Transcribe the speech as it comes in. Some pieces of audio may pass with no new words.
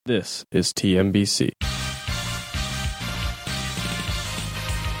This is TMBC.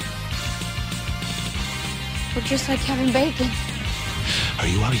 We're just like Kevin Bacon. Are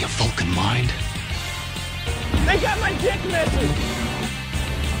you out of your Vulcan mind? They got my dick message!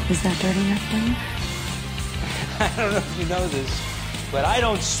 Is that dirty enough for you? I don't know if you know this, but I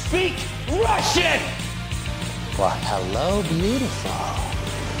don't speak Russian! Well, hello, beautiful.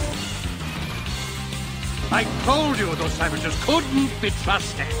 I told you those savages couldn't be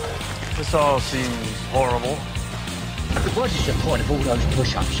trusted. This all seems horrible. What is the point of all those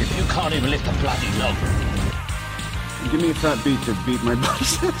push-ups if you can't even lift a bloody log? Give me a fat beat to beat my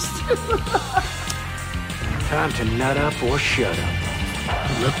biceps. Time to nut up or shut up.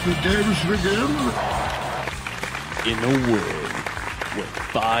 Let the games begin. In a world where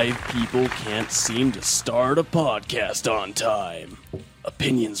 5 people can't seem to start a podcast on time,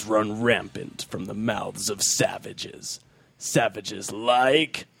 opinions run rampant from the mouths of savages. Savages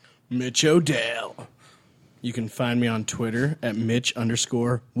like Mitch O'Dell. You can find me on Twitter at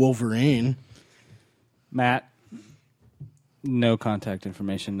Mitch_Wolverine. Matt, no contact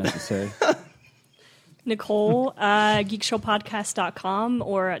information necessary. Nicole, geekshowpodcast.com,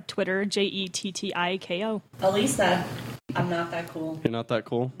 or at Twitter, JETTIKO. Elisa, I'm not that cool. You're not that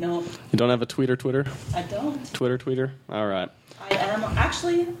cool? No. You don't have a Twitter? I don't. Tweeter? All right. I am,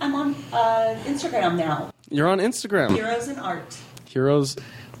 actually, I'm on Instagram now. You're on Instagram. Heroes and Art. Heroes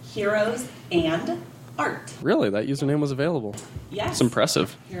and Art. Really? That username was available? Yes. It's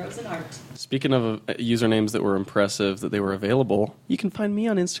impressive. Heroes and Art. Speaking of usernames that were impressive, that they were available, you can find me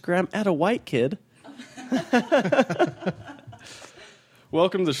on Instagram at a white kid.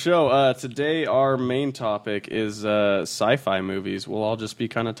 Welcome to the show. Today our main topic is sci-fi movies. We'll all just be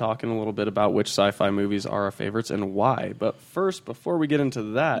kind of talking a little bit about which sci-fi movies are our favorites and why. But first, before we get into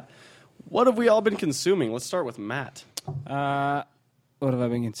that, what have we all been consuming? Let's start with Matt. What have I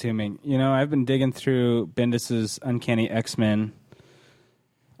been consuming? You know, I've been digging through Bendis's Uncanny X-Men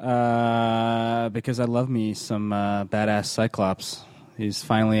because I love me some badass Cyclops. He's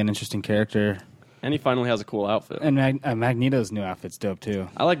finally an interesting character. And he finally has a cool outfit. And Magneto's new outfit's dope, too.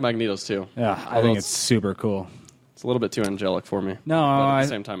 I like Magneto's, too. Yeah, I think it's super cool. It's a little bit too angelic for me. No, but at the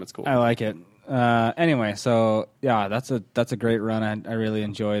same time, it's cool. I like it. Anyway, so, yeah, that's a great run. I really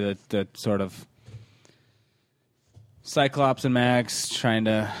enjoy the sort of Cyclops and Max trying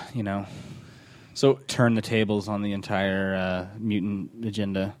to, turn the tables on the entire mutant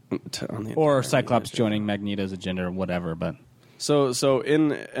agenda. Or Cyclops joining Magneto's agenda or whatever, but... So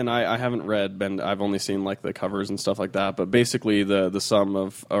I haven't read I've only seen like the covers and stuff like that, but basically the sum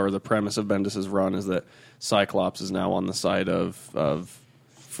of, or the premise of Bendis's run is that Cyclops is now on the side of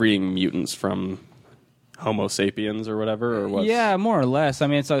freeing mutants from Homo sapiens or whatever, or what? Yeah, more or less. I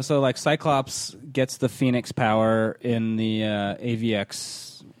mean, so like Cyclops gets the Phoenix power in the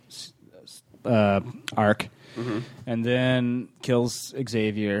AVX arc. Mm-hmm. And then kills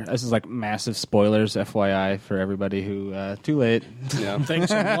Xavier. This is like massive spoilers, FYI, for everybody who... too late. Yeah. Thanks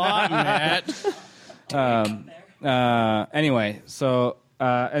a lot, Matt. Anyway, so...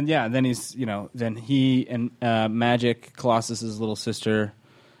 and yeah, then he's, then he and Magic, Colossus's little sister,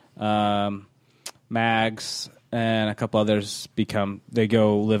 Mags, and a couple others they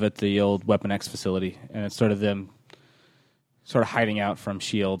go live at the old Weapon X facility. And it's sort of them sort of hiding out from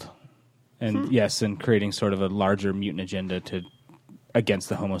S.H.I.E.L.D., and yes, and creating sort of a larger mutant agenda against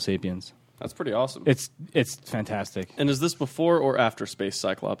the Homo sapiens. That's pretty awesome. It's fantastic. And is this before or after Space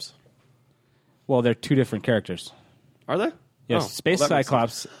Cyclops? Well, they're two different characters. Are they? Yes, Space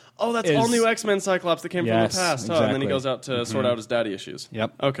Cyclops. Oh, that's all new X-Men Cyclops that came from the past. Exactly. Oh, and then he goes out to sort out his daddy issues.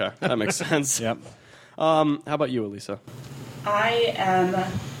 Yep. Okay, that makes sense. Yep. How about you, Elisa? I am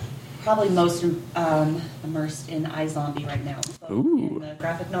probably most immersed in iZombie right now. Both in the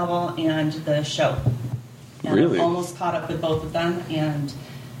graphic novel and the show. And really? I'm almost caught up with both of them, and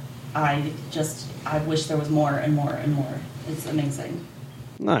I wish there was more and more and more. It's amazing.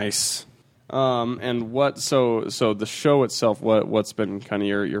 Nice. And what? So the show itself. What's been kind of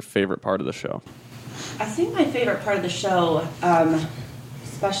your favorite part of the show? I think my favorite part of the show,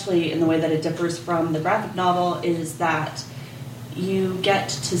 especially in the way that it differs from the graphic novel, is that you get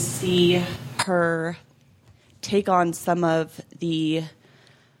to see her take on some of the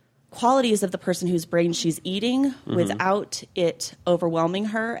qualities of the person whose brain she's eating without it overwhelming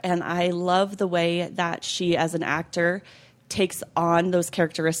her. And I love the way that she, as an actor, takes on those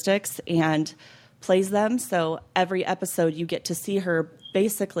characteristics and plays them. So every episode you get to see her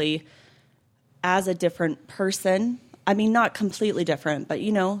basically as a different person. I mean, not completely different, but,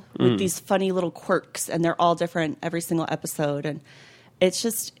 with these funny little quirks, and they're all different every single episode. And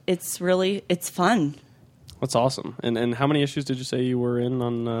it's fun. That's awesome. And how many issues did you say you were in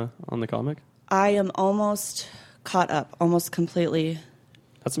on the comic? I am almost caught up, almost completely.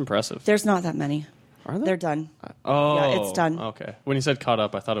 That's impressive. There's not that many. Are there? They're done. Oh, yeah, it's done. Okay. When you said caught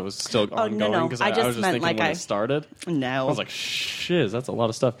up, I thought it was still ongoing. no. Because I I just was just meant thinking like when I it started. No. I was like, shiz, that's a lot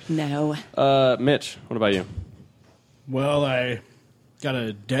of stuff. No. Mitch, what about you? Well, I got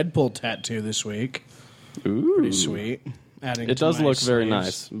a Deadpool tattoo this week. Ooh. Pretty sweet. Adding It to does my look very sleeves.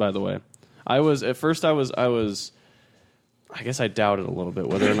 nice, by the way. I was I guess I doubted a little bit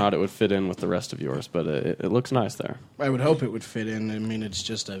whether or not it would fit in with the rest of yours, but it looks nice there. I would hope it would fit in. I mean, it's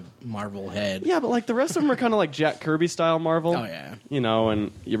just a Marvel head. Yeah, but like the rest of them are kind of like Jack Kirby style Marvel. Oh, yeah. You know,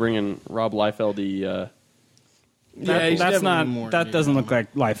 and you bring in Rob Liefeld. Yeah, he's That's definitely not. more That doesn't look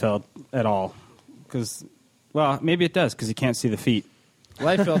like Liefeld at all. Because, well, maybe it does because you can't see the feet.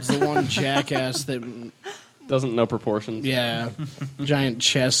 Liefeld's the one jackass that, Doesn't know proportions. yeah, giant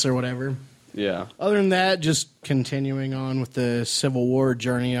chests or whatever. Yeah. Other than that, just continuing on with the Civil War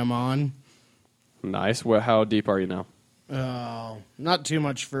journey I'm on. Nice. How deep are you now? Not too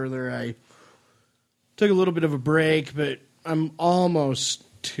much further. I took a little bit of a break, but I'm almost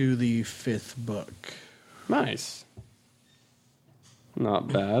to the 5th book. Nice. Not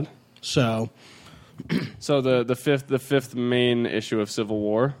bad. So the fifth main issue of Civil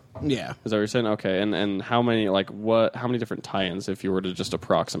War. yeah, Is that what you're saying? Okay. And how many how many different tie-ins, if you were to just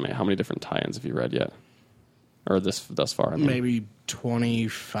approximate, how many different tie-ins have you read yet? Or thus far? I mean. maybe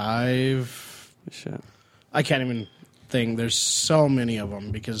 25. Shit. I can't even think. There's so many of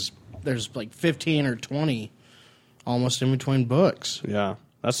them because there's like 15 or 20 almost in between books. Yeah.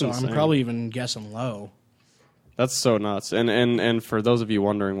 That's So insane. I'm probably even guessing low. That's so nuts. And for those of you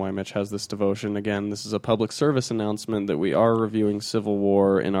wondering why Mitch has this devotion, again, this is a public service announcement that we are reviewing Civil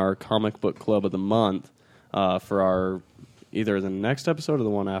War in our comic book club of the month for our either the next episode or the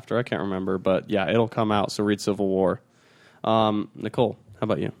one after. I can't remember, but yeah, it'll come out. So read Civil War. Nicole, how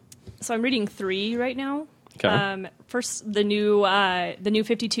about you? So I'm reading 3 right now. Okay. First, the new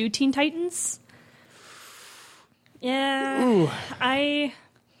 52 Teen Titans. Yeah, I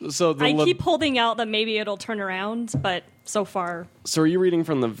keep holding out that maybe it'll turn around, but so far, So are you reading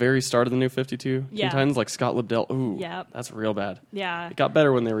from the very start of the new 52 Yeah. Teen Titans, like Scott Lobdell? Ooh, Yep. that's real bad. yeah, It got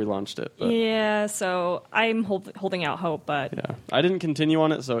better when they relaunched it, but yeah. So I'm holding out hope, but yeah. I didn't continue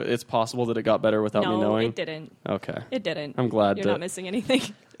on it, so it's possible that it got better without me no, knowing. it didn't. Okay. It didn't. I'm glad you're that- not missing anything.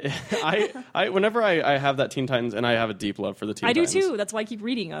 I whenever I have that Teen Titans, and I have a deep love for the Teen I do Titans. too. That's why I keep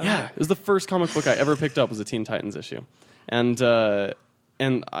reading them. Yeah, it was the first comic book I ever picked up was a Teen Titans issue, and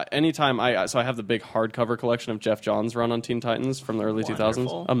anytime I have the big hardcover collection of Jeff Johns' run on Teen Titans from the early 2000s.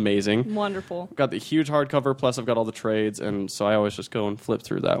 Wonderful. Amazing. Wonderful. I've got the huge hardcover, plus I've got all the trades, and so I always just go and flip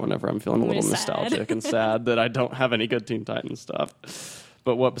through that whenever I'm feeling a little Really sad. nostalgic and sad that I don't have any good Teen Titans stuff.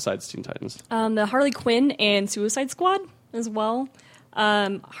 But what besides Teen Titans? The Harley Quinn and Suicide Squad as well.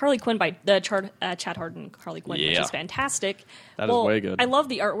 Harley Quinn by the Chad Hardin Harley Quinn, which Yeah. is fantastic. That is way good. I love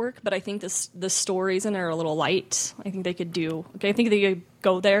the artwork, but I think the stories in it are a little light. I think they could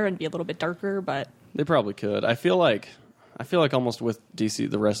go there and be a little bit darker, but They probably could. I feel like almost with DC,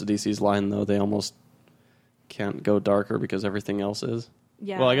 the rest of DC's line though, they almost can't go darker because everything else is.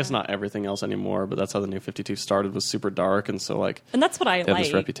 yeah. Well, I guess not everything else anymore, but that's how the New 52 started, was super dark, and so like And that's what I they have this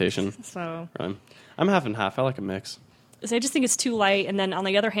like. reputation. So Right. I'm half and half. I like a mix. I just think it's too light. And then on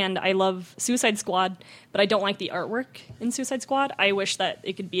the other hand, I love Suicide Squad, but I don't like the artwork in Suicide Squad. I wish that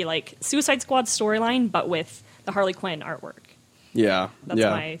it could be like Suicide Squad storyline, but with the Harley Quinn artwork. Yeah, That's yeah.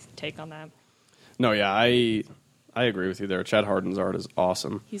 my take on that. No, yeah, I agree with you there. Chad Hardin's art is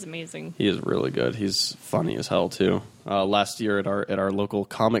awesome. He's amazing. He is really good. He's funny as hell too. Last year at our local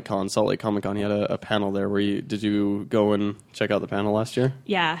Comic Con, Salt Lake Comic Con, he had a panel there. Did you go and check out the panel last year?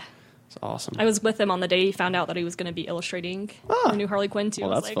 Yeah. It's awesome. I was with him on the day he found out that he was going to be illustrating the new Harley Quinn too.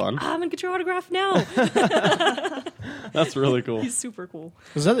 Well, I was that's like, fun. I'm going to get your autograph now. That's really cool. He's super cool.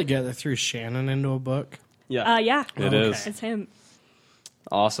 Was that the guy that threw Shannon into a book? Yeah, Yeah. it is. It's him.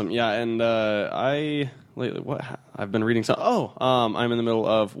 Awesome. Yeah, and I've been reading some. I'm in the middle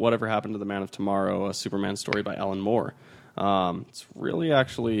of Whatever Happened to the Man of Tomorrow, a Superman story by Alan Moore. It's really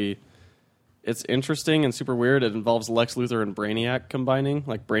actually, it's interesting and super weird. It involves Lex Luthor and Brainiac combining.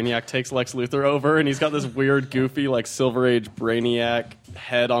 Like Brainiac takes Lex Luthor over, and he's got this weird, goofy, like Silver Age Brainiac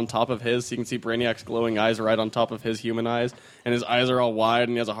head on top of his. So you can see Brainiac's glowing eyes right on top of his human eyes, and his eyes are all wide,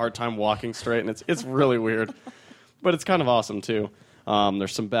 and he has a hard time walking straight. And it's really weird, but it's kind of awesome too.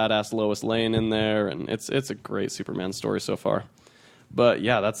 There's some badass Lois Lane in there, and it's a great Superman story so far. But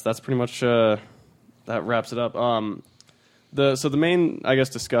yeah, that's pretty much that wraps it up. The main, I guess,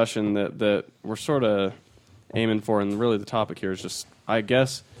 discussion that we're sort of aiming for, and really the topic here is just, I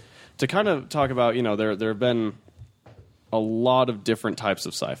guess, to kind of talk about, there have been a lot of different types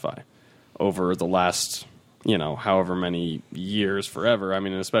of sci-fi over the last, however many years, forever. I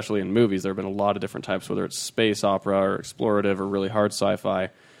mean, especially in movies, there have been a lot of different types, whether it's space opera or explorative or really hard sci-fi.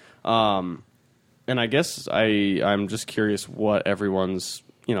 And I guess I'm just curious what everyone's,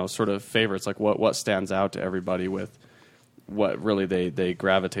 sort of favorites, like what stands out to everybody with what really they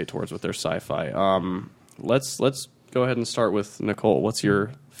gravitate towards with their sci-fi. Let's go ahead and start with Nicole. What's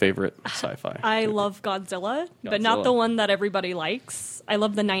your favorite sci-fi? I love Godzilla, but not the one that everybody likes. I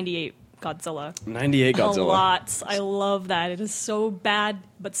love the 98 Godzilla. 98 Godzilla. A lot. I love that. It is so bad,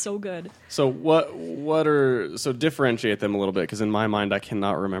 but so good. So so differentiate them a little bit, because in my mind I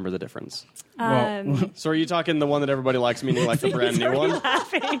cannot remember the difference. So are you talking the one that everybody likes, meaning like the brand new one?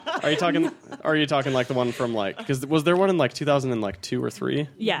 Laughing. Are you talking like the one from because was there one in 2002 or 3?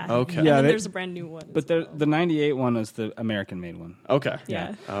 Yeah. Okay. And then there's a brand new one. But the 98 one is the American-made one. Okay.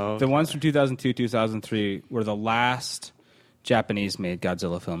 Yeah. Okay. The ones from 2002, 2003 were the last Japanese-made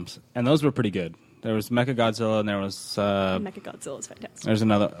Godzilla films, and those were pretty good. There was Mechagodzilla, and there was Mechagodzilla is fantastic. There's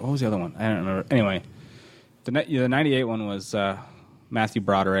another. What was the other one? I don't remember. Anyway, the 98 one was Matthew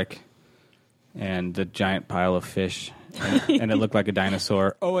Broderick and the giant pile of fish, and it looked like a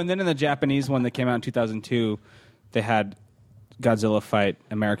dinosaur. Oh, and then in the Japanese one that came out in 2002, they had Godzilla fight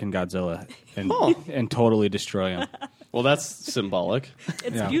American Godzilla and totally destroy him. Well, that's symbolic.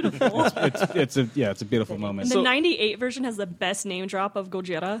 It's beautiful. It's a beautiful moment. The 98 version has the best name drop of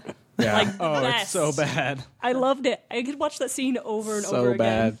Gojira. Yeah. Best. It's so bad. I loved it. I could watch that scene over and over So again.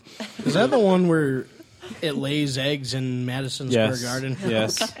 bad. Is that the one where it lays eggs in Madison Square Garden?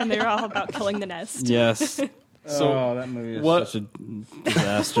 Yes. And they're all about killing the nest. Yes. So that movie is such a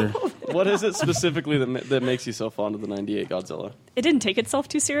disaster. What is it specifically that makes you so fond of the 98 Godzilla? It didn't take itself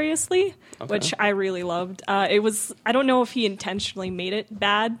too seriously, which I really loved. I don't know if he intentionally made it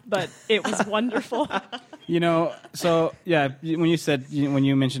bad, but it was wonderful. So yeah, when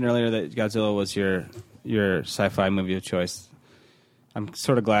you mentioned earlier that Godzilla was your sci-fi movie of choice, I'm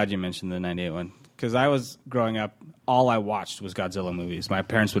sort of glad you mentioned the 98 one, because I was growing up, all I watched was Godzilla movies. My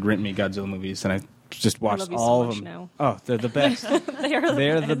parents would rent me Godzilla movies, and I just watched all of them. Now. Oh, they're the best.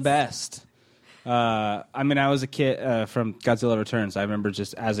 They're the best. I was a kid from Godzilla Returns. I remember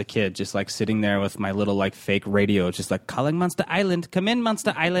just as a kid, just like sitting there with my little like fake radio, just like calling Monster Island, come in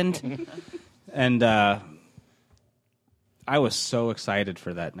Monster Island, and I was so excited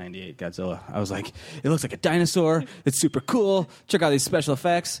for that 98 Godzilla. I was like, it looks like a dinosaur. It's super cool. Check out these special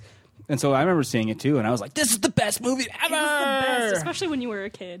effects. And so I remember seeing it too, and I was like, this is the best movie ever! It was the best, especially when you were a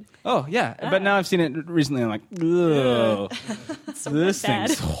kid. Oh, yeah. But now I've seen it recently, and I'm like, ugh. This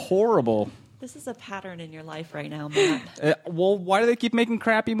thing's horrible. This is a pattern in your life right now, Matt. Well, why do they keep making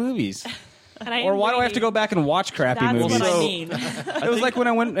crappy movies? Or why do I have to go back and watch crappy That's movies? what I mean. It was like when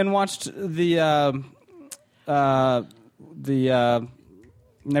I went and watched the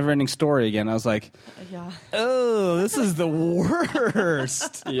Never-Ending Story again. I was like, oh, this is the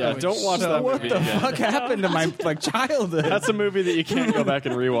worst. Yeah, don't watch that what movie the again. fuck happened to my childhood? That's a movie that you can't go back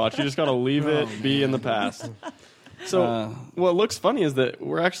and rewatch. You just got to leave it be in the past. So what looks funny is that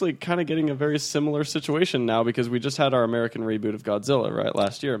we're actually kind of getting a very similar situation now, because we just had our American reboot of Godzilla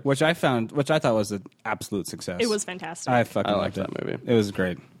last year, which I thought was an absolute success. It was fantastic. I fucking liked loved that movie. It was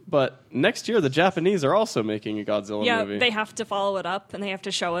great. But next year, the Japanese are also making a Godzilla movie. Yeah, they have to follow it up, and they have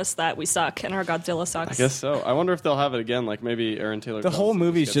to show us that we suck and our Godzilla sucks. I guess so. I wonder if they'll have it again, like maybe Aaron Taylor. The whole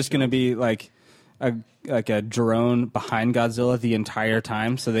movie's just going to be like a drone behind Godzilla the entire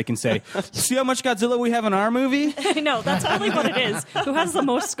time, so they can say, "See how much Godzilla we have in our movie?" I know, that's really what it is. Who has the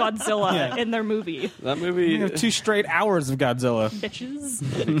most Godzilla in their movie? That movie, 2 straight hours of Godzilla.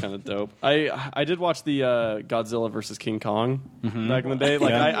 Bitches. kind of dope. I did watch the Godzilla versus King Kong back in the day.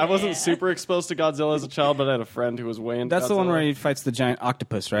 Like I wasn't super exposed to Godzilla as a child, but I had a friend who was way into That's Godzilla. the one where he fights the giant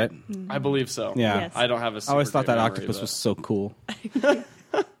octopus, right? I believe so. Yeah. Yes. I don't have a. I always super thought that great memory, octopus but- was so cool.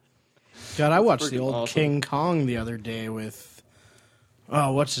 God, I watched the Freaking old awesome. King Kong the other day with,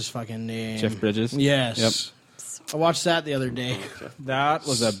 what's his fucking name? Jeff Bridges? Yes. I watched that the other day. That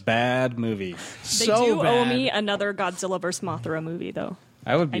was a bad movie. They So do owe bad. me another Godzilla vs. Mothra movie, though.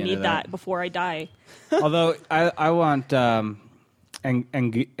 I would be I into need that before I die. Although I want Anguirus,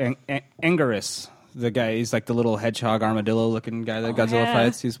 the guy. He's like the little hedgehog armadillo looking guy that Godzilla Yeah.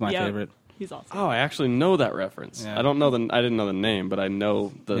 fights. He's my Yep. favorite. He's awesome. Oh, I actually know that reference. Yeah. I don't know I didn't know the name, but I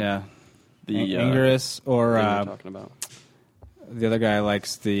know the Anguirus or thing you're talking about. the other guy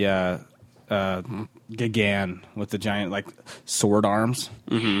likes the Gigan with the giant like sword arms.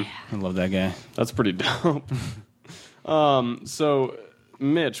 I love that guy. That's pretty dope. So,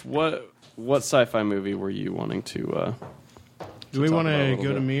 Mitch, what sci-fi movie were you wanting to Do we talk want about a to little go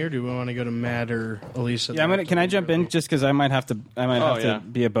to bit. me, or do we want to go to Matt or Elisa? Yeah, can I jump in just because I might have to? I might have yeah. to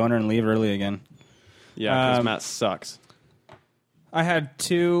be a boner and leave early again. Yeah, because Matt sucks. I had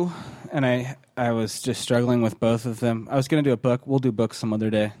two, and I was just struggling with both of them. I was going to do a book. We'll do books some other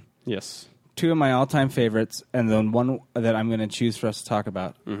day. Yes. Two of my all-time favorites, and then one that I'm going to choose for us to talk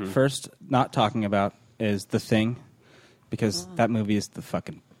about. Mm-hmm. First, not talking about is The Thing, because that movie is the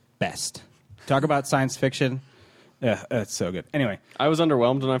fucking best. Talk about science fiction. Yeah, it's so good. Anyway. I was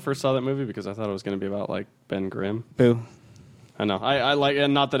underwhelmed when I first saw that movie because I thought it was going to be about, like, Ben Grimm. Boo. I know. I like,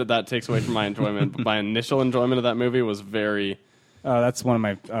 and not that that takes away from my enjoyment, but my initial enjoyment of that movie was very... Oh, that's one of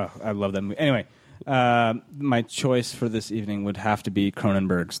my... Oh, I love that movie. Anyway, my choice for this evening would have to be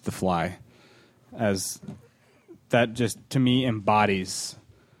Cronenberg's The Fly, as that just, to me, embodies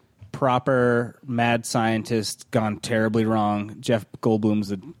proper mad scientist gone terribly wrong. Jeff Goldblum's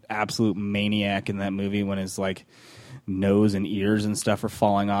an absolute maniac in that movie when his, like, nose and ears and stuff are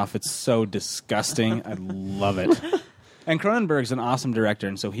falling off. It's so disgusting. I love it. And Cronenberg's an awesome director,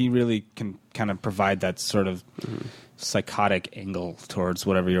 and so he really can kind of provide that sort of psychotic angle towards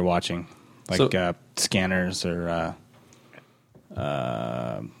whatever you're watching, like Scanners or...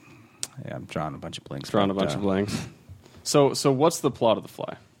 yeah, I'm drawing a bunch of blanks. So what's the plot of The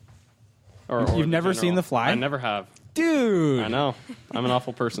Fly? Or You've never seen The Fly? I never have. Dude! I know. I'm an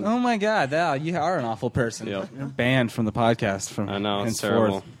awful person. Oh my God, you are an awful person. Yep. You're banned from the podcast from I know, it's henceforth.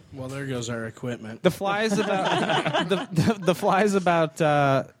 terrible. Well, there goes our equipment. The Fly is about the Fly is about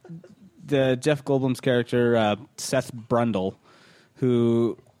the Jeff Goldblum's character Seth Brundle,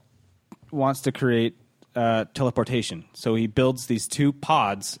 who wants to create teleportation. So he builds these two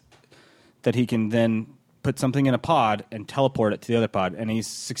pods that he can then put something in a pod and teleport it to the other pod, and he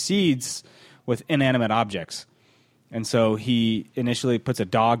succeeds with inanimate objects. And so he initially puts a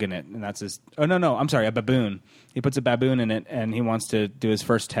dog in it, and that's his... Oh, no, I'm sorry, a baboon. He puts a baboon in it, and he wants to do his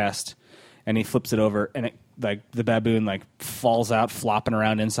first test, and he flips it over, and the baboon falls out, flopping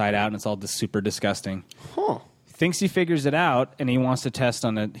around inside out, and it's all just super disgusting. Huh. Thinks he figures it out, and he wants to test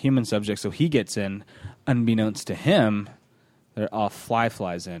on a human subject, so he gets in. Unbeknownst to him, a fly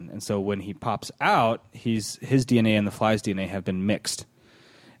flies in. And so when he pops out, his DNA and the fly's DNA have been mixed.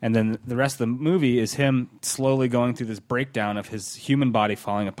 And then the rest of the movie is him slowly going through this breakdown of his human body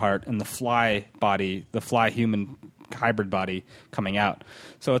falling apart and the fly human hybrid body coming out.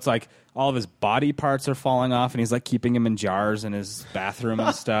 So it's like all of his body parts are falling off, and he's like keeping him in jars in his bathroom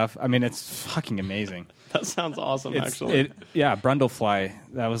and stuff. I mean, it's fucking amazing. That sounds awesome, actually. Brundlefly.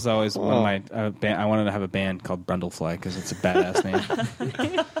 That was always one of my... I wanted to have a band called Brundlefly because it's a badass name.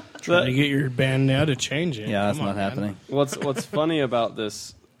 Trying to get your band now to change it. Yeah, that's Come not on, happening. What's funny about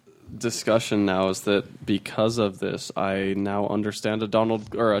this discussion now is that because of this, I now understand a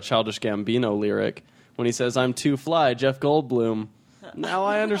Childish Gambino lyric when he says, "I'm too fly, Jeff Goldblum." Now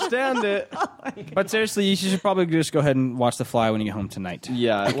I understand it. But seriously, you should probably just go ahead and watch The Fly when you get home tonight.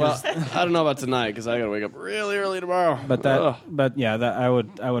 Yeah, well, I don't know about tonight because I got to wake up really early tomorrow. But I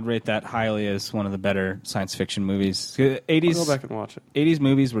would rate that highly as one of the better science fiction movies. 80s, I'll go back and watch it. 80s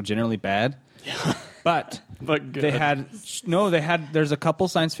movies were generally bad. But good. There's a couple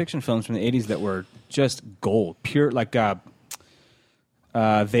science fiction films from the 80s that were just gold, pure, like They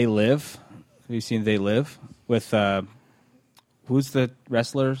Live. Have you seen They Live with who's the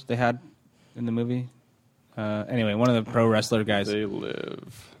wrestlers they had in the movie? Anyway, one of the pro wrestler guys. They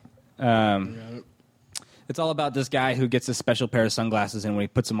Live. It's all about this guy who gets a special pair of sunglasses, and when he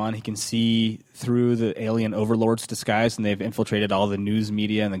puts them on, he can see through the alien overlord's disguise, and they've infiltrated all the news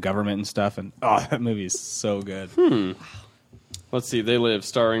media and the government and stuff. And that movie is so good. Let's see. They Live,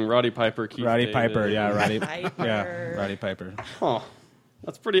 starring Roddy Piper. Roddy Piper. Huh.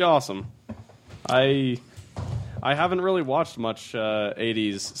 That's pretty awesome. I haven't really watched much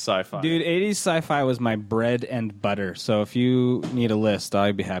 80s sci-fi. Dude, 80s sci-fi was my bread and butter. So if you need a list,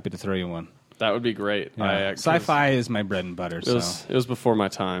 I'd be happy to throw you one. That would be great. Yeah. Sci-fi is my bread and butter. It was before my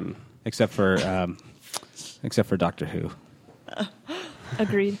time, except for Doctor Who.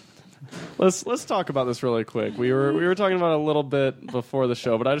 Agreed. Let's talk about this really quick. We were talking about it a little bit before the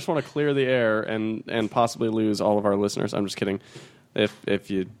show, but I just want to clear the air and possibly lose all of our listeners. I'm just kidding.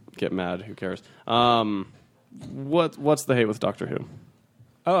 If you get mad, who cares? What's the hate with Doctor Who?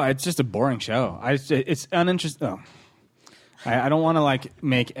 Oh, it's just a boring show. It's uninteresting. Oh. I don't want to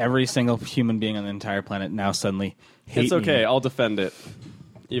make every single human being on the entire planet now suddenly hate It's okay. me. I'll defend it,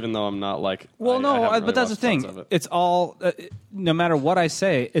 even though I'm not like. Well, but that's the thing. It. It's all no matter what I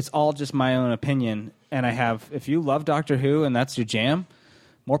say, it's all just my own opinion. And if you love Doctor Who and that's your jam,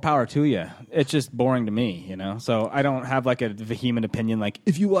 more power to you. It's just boring to me, you know. So I don't have a vehement opinion like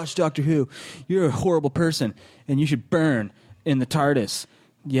if you watch Doctor Who, you're a horrible person and you should burn. in the TARDIS.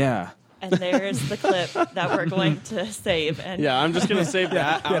 Yeah. And there's the clip that we're going to save. And Yeah, I'm just going to save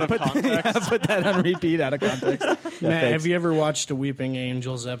that out of context. Put that on repeat out of context. Matt, have you ever watched a Weeping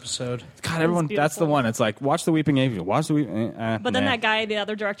Angels episode? God, everyone, that's the one. It's like, watch the Weeping Angels. Watch the Weeping But then that guy, the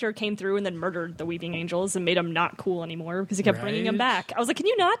other director, came through and then murdered the Weeping Angels and made them not cool anymore because he kept bringing them back. I was like, can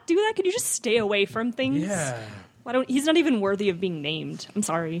you not do that? Can you just stay away from things? Yeah. He's not even worthy of being named. I'm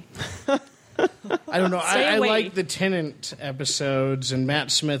sorry. I don't know. I away. like the Tennant episodes, and Matt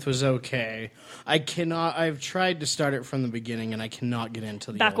Smith was okay. I've tried to start it from the beginning, and I cannot get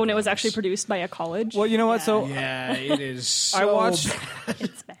into the Back old when it was ones. actually produced by a college. Well, you know what? So Yeah, it is so I watched. bad.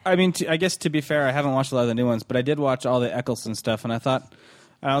 I mean, I guess to be fair, I haven't watched a lot of the new ones, but I did watch all the Eccleston stuff, and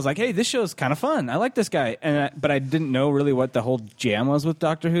I was like, hey, this show's kind of fun. I like this guy, but I didn't know really what the whole jam was with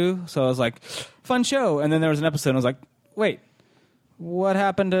Doctor Who, so I was like, fun show. And then there was an episode, and I was like, wait, what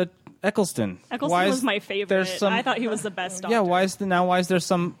happened to Eccleston? Eccleston was my favorite. I thought he was the best Doctor. Yeah, why is there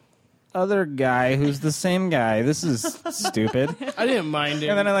some other guy who's the same guy? This is stupid. I didn't mind it.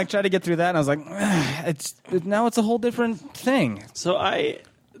 And then I tried to get through that, and I was like, now it's a whole different thing. So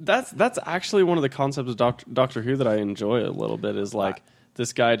that's actually one of the concepts of Doctor Who that I enjoy a little bit is like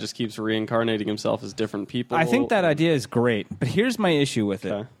this guy just keeps reincarnating himself as different people. I think that idea is great, but here's my issue with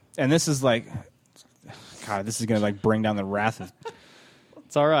it. And this is like, God, this is going to like bring down the wrath of.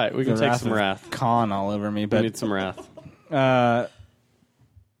 It's all right. We can take some wrath. Khan all over me, but we need some wrath.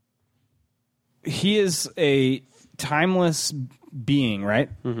 He is a timeless being, right?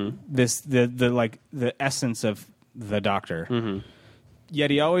 Mm-hmm. The essence of the Doctor. Mm-hmm.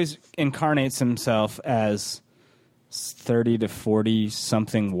 Yet he always incarnates himself as 30 to 40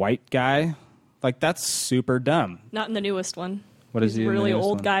 something white guy. Like that's super dumb. Not in the newest one. What is he? He's a really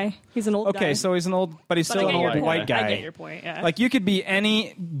old guy. He's an old guy. Okay, so he's an old, but he's still an old white guy. I get your point. Yeah. Like you could be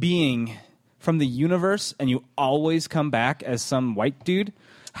any being from the universe, and you always come back as some white dude.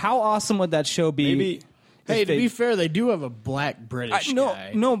 How awesome would that show be? Maybe. Hey, to be fair, they do have a black British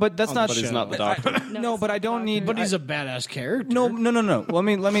guy. No, but that's not. But he's not the Doctor. No, but I don't need. But he's a badass character. No.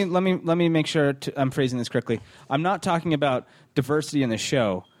 Let me make sure I'm phrasing this correctly. I'm not talking about diversity in the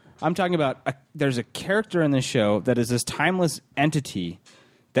show. I'm talking about there's a character in the show that is this timeless entity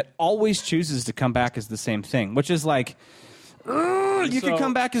that always chooses to come back as the same thing, which is like. You could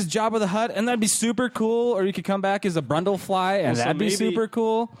come back as Jabba the Hutt, and that'd be super cool. Or you could come back as a Brundlefly, and that'd be super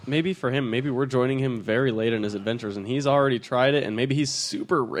cool. Maybe for him, maybe we're joining him very late in his adventures, and he's already tried it, and maybe he's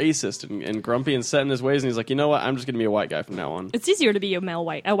super racist and grumpy and set in his ways, and he's like, you know what? I'm just going to be a white guy from now on. It's easier to be a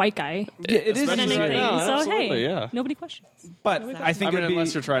white guy. Yeah, it is than easier. anything. Yeah, so hey, yeah. nobody questions. But I think it'd be,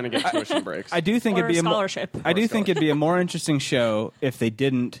 unless you're trying to get tuition breaks. I do think Or it'd be a scholarship. I do think it'd be a more interesting show if they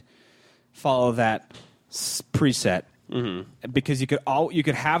didn't follow that preset. Mm-hmm. Because you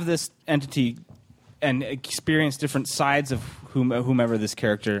could have this entity and experience different sides of whomever this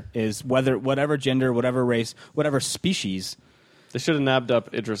character is, whatever gender, whatever race, whatever species. They should have nabbed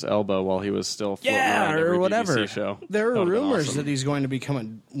up Idris Elba while he was still floating around or every whatever. BBC show. There are rumors awesome. that he's going to become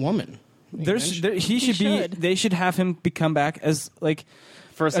a woman. He should. They should have him become back as like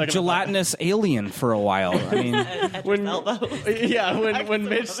for a gelatinous alien for a while. I mean, when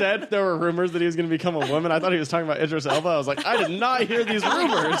Mitch said there were rumors that he was going to become a woman, I thought he was talking about Idris Elba. I was like, I did not hear these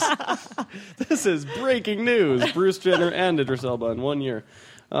rumors. This is breaking news. Bruce Jenner and Idris Elba in 1 year.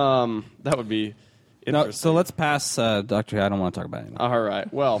 That would be interesting. No, so let's pass Doctor Who. I don't want to talk about it anymore. All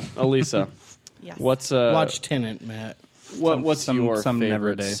right. Well, Elisa, Yes. what's Watch Tenet, Matt. what's your some never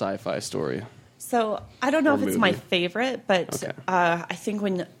favorite day. sci-fi story? So I don't know Or if it's movie. my favorite, but Okay. I think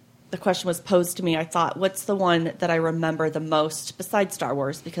when the question was posed to me, I thought, what's the one that I remember the most besides Star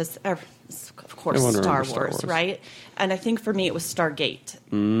Wars? Because, of course, Everyone Star remembers Star Wars, Wars. right? And I think for me it was Stargate.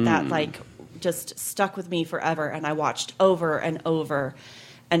 That, just stuck with me forever. And I watched over and over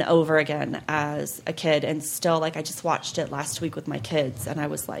and over again as a kid. And still, I just watched it last week with my kids. And I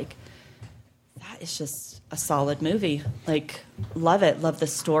was like, that is just a solid movie. Love it. Love the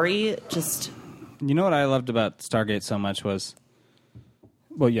story. Just... You know what I loved about Stargate so much was,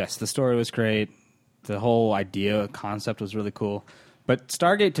 well, yes, the story was great. The whole idea, concept was really cool. But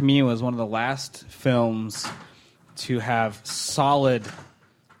Stargate to me was one of the last films to have solid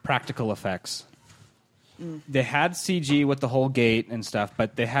practical effects. They had CG with the whole gate and stuff,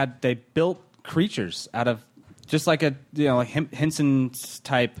 but they built creatures out of just like Henson's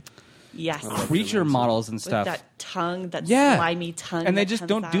type Yes. creature models and stuff. With that tongue, that Yeah. slimy tongue. And they that just comes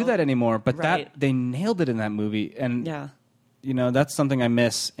don't do out. that anymore. But Right. they nailed it in that movie. And Yeah. that's something I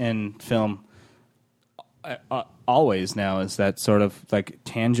miss in film always now, is that sort of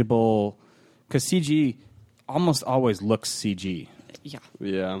tangible, because CG almost always looks CG.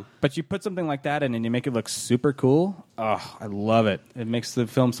 Yeah. But you put something like that in and you make it look super cool. Oh, I love it. It makes the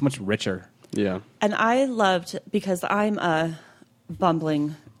film so much richer. Yeah. And I loved, because I'm a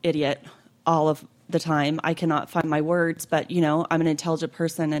bumbling idiot all of the time. I cannot find my words, but, I'm an intelligent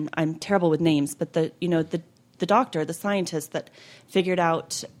person and I'm terrible with names. But the doctor, the scientist that figured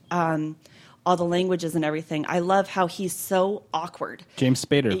out all the languages and everything, I love how he's so awkward. James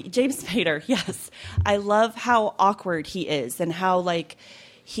Spader, yes. I love how awkward he is and how,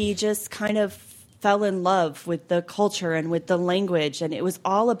 he just kind of fell in love with the culture and with the language. And it was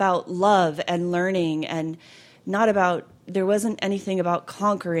all about love and learning, and not about, there wasn't anything about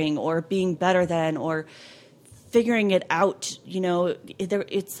conquering or being better than or figuring it out.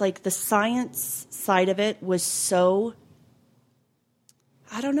 It's like the science side of it was so,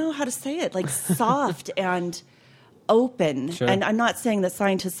 I don't know how to say it, soft and open. Sure. And I'm not saying that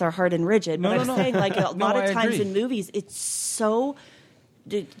scientists are hard and rigid, but I'm saying a lot of times in movies, it's so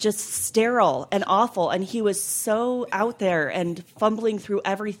just sterile and awful. And he was so out there and fumbling through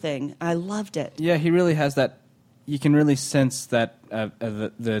everything. I loved it. Yeah, he really has that. You can really sense that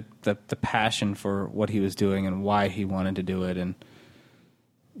the passion for what he was doing and why he wanted to do it. And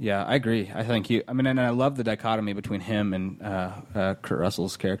yeah, I agree. I think and I love the dichotomy between him and Kurt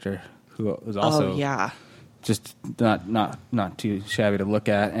Russell's character, who was also just not too shabby to look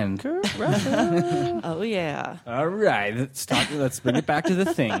at. And Kurt Russell. Oh yeah. All right, let's bring it back to the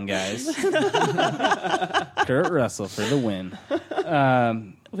thing, guys. Kurt Russell for the win.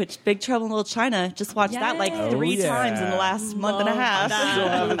 Which Big Trouble in Little China, just watched that 3 times in the last month and a half. Still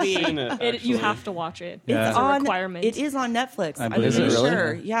haven't seen it. You have to watch it. Yeah. It's a requirement. It is on Netflix. I'm Is it pretty really?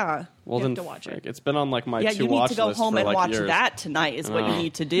 sure. Yeah. Well, You then have to watch it. It's been on my Yeah, to you need watch to go list home for and watch years. that tonight is what you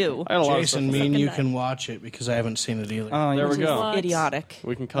need to do. I had a lot of Jason, stuff me to and say. you can watch it because I haven't seen it either. There we go. What? Idiotic.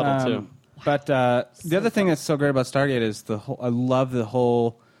 We can cuddle too. But the other thing that's so great about Stargate is I love the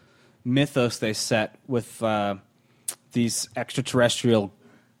whole mythos they set with these extraterrestrial,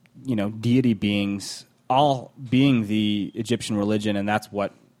 deity beings, all being the Egyptian religion, and that's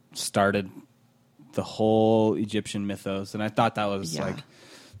what started the whole Egyptian mythos. And I thought that was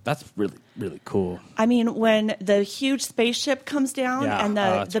that's really, really cool. I mean, when the huge spaceship comes down and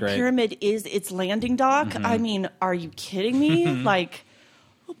the great. pyramid is its landing dock, I mean, are you kidding me? What?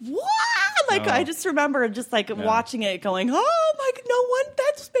 I just remember just watching it going, oh my, no one,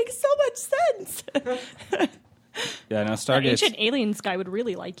 that just makes so much sense. Yeah, no, That Stargate. ancient aliens guy would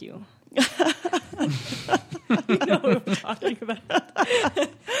really like you. You know what I'm talking about.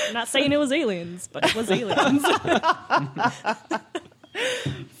 I'm not saying it was aliens, but it was aliens.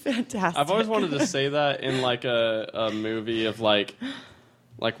 Fantastic. I've always wanted to say that in a movie of like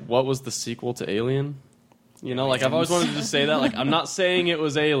what was the sequel to Alien? I've always wanted to say that. I'm not saying it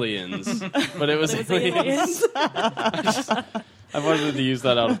was aliens, but it was aliens. I've wanted to use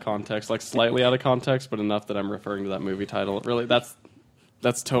that out of context, slightly out of context, but enough that I'm referring to that movie title. Really, that's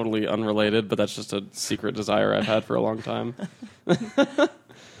totally unrelated, but that's just a secret desire I've had for a long time.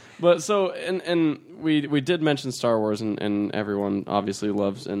 But so, and we did mention Star Wars, and everyone obviously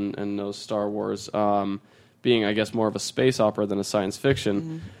loves and knows Star Wars, being, I guess, more of a space opera than a science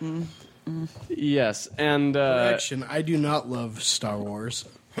fiction. Yes, and Correction, I do not love Star Wars.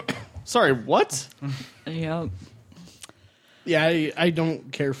 Sorry, what? Yeah. Yeah, I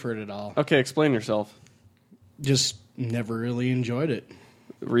don't care for it at all. Okay, explain yourself. Just never really enjoyed it.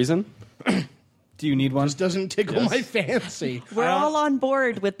 Reason? Do you need one? Just doesn't tickle my fancy. We're all on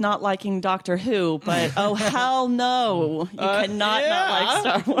board with not liking Doctor Who, but oh hell no, you cannot not like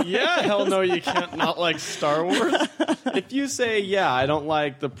Star Wars. Yeah, hell no, you can't not like Star Wars. If you say, I don't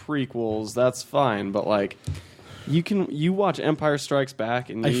like the prequels, that's fine, but you watch Empire Strikes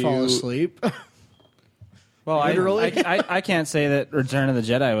Back and I fall asleep. Well, Literally. I can't say that Return of the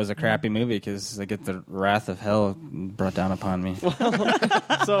Jedi was a crappy movie because I get the wrath of hell brought down upon me. So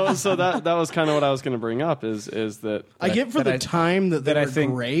that was kind of what I was going to bring up is that I get for the time that I I think-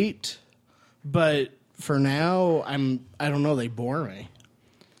 think great, but for now, I don't know, they bore me.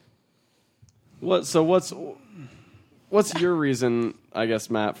 what's your reason, I guess,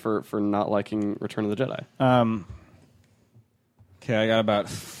 Matt, for not liking Return of the Jedi? Okay, I got about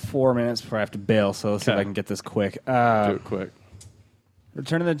 4 minutes before I have to bail, so let's see if I can get this quick. Do it quick.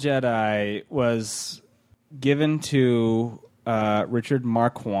 Return of the Jedi was given to Richard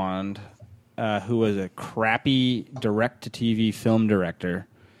Marquand, who was a crappy direct-to-TV film director,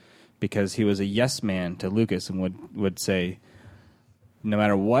 because he was a yes man to Lucas and would say, no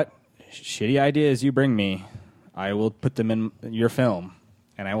matter what shitty ideas you bring me, I will put them in your film,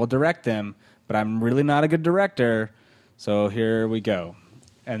 and I will direct them, but I'm really not a good director, so here we go.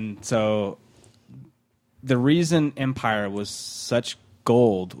 And so the reason Empire was such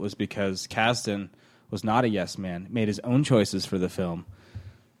gold was because Kasdan was not a yes man, made his own choices for the film,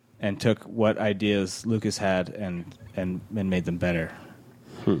 and took what ideas Lucas had and made them better.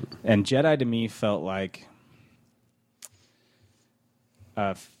 And Jedi to me felt like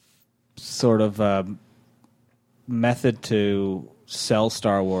a sort of a method to sell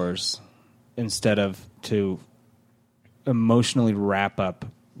Star Wars instead of to emotionally wrap up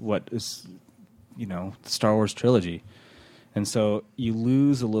what is, the Star Wars trilogy. And so you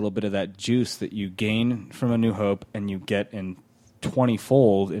lose a little bit of that juice that you gain from A New Hope and you get in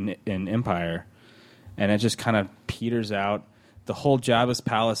 20-fold in Empire. And it just kind of peters out. The whole Jabba's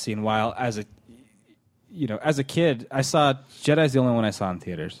palace scene, while as a kid, I saw Jedi's the only one I saw in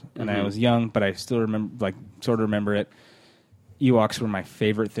theaters. And I was young, but I still remember it. Ewoks were my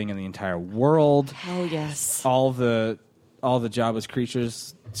favorite thing in the entire world. Oh, yes. All the Jabba's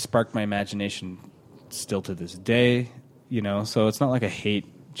creatures sparked my imagination still to this day, so it's not like I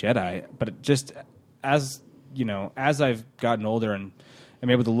hate Jedi, but it just as I've gotten older and I'm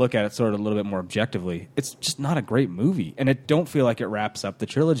able to look at it sort of a little bit more objectively, it's just not a great movie, and it don't feel like it wraps up the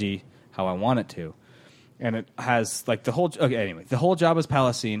trilogy how I want it to. And it has like the whole Jabba's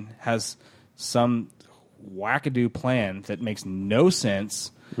palace scene has some wackadoo plan that makes no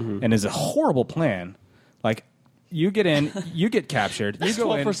sense and is a horrible plan. Like, you get in, you get captured. You go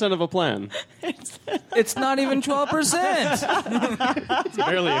 12% of a plan. It's not even 12%. It's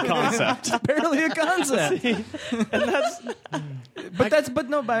barely a concept. It's barely a concept.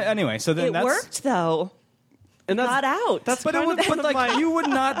 Anyway. So then it worked though. And that's not out. You would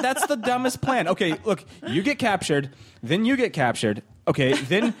not. That's the dumbest plan. Okay, look, you get captured, then you get captured. Okay,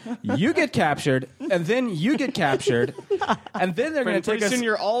 then you get captured, and then you get captured, and then they're going to take us. Soon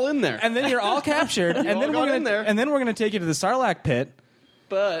you're all in there, and then you're all captured, and then we're going to take you to the Sarlacc pit.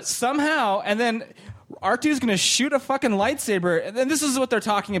 But somehow, and then R2's going to shoot a fucking lightsaber, and then this is what they're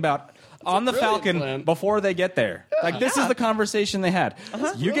talking about on the Falcon plan. Before they get there. Like, this is the conversation they had.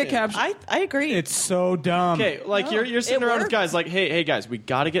 You get captured. I agree. It's so dumb. Okay, like you're sitting around with guys like, hey guys, we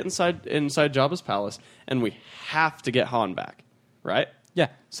got to get inside Jabba's palace, and we have to get Han back. Right? Yeah.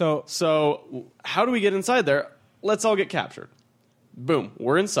 So how do we get inside there? Let's all get captured. Boom.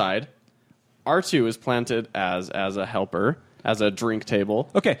 We're inside. R2 is planted as a helper, as a drink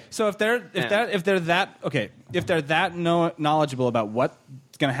table. Okay. So if they're that knowledgeable about what's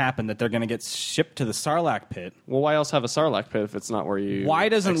going to happen, that they're going to get shipped to the Sarlacc pit. Well, why else have a Sarlacc pit if it's not where you? Why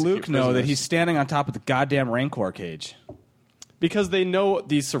doesn't Luke know that he's standing on top of the goddamn Rancor cage? Because they know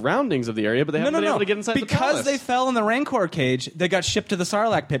the surroundings of the area, but they haven't been able to get inside the palace. Because they fell in the Rancor cage, they got shipped to the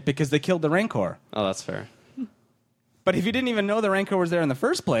Sarlacc pit because they killed the Rancor. Oh, that's fair. But if you didn't even know the Rancor was there in the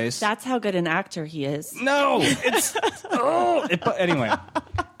first place... That's how good an actor he is. No! It's... anyway.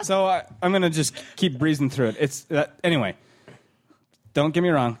 So I'm going to just keep breezing through it. Anyway. Don't get me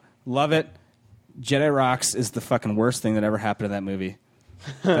wrong. Love it. Jedi Rocks is the fucking worst thing that ever happened in that movie.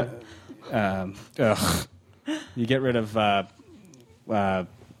 You get rid of... whatever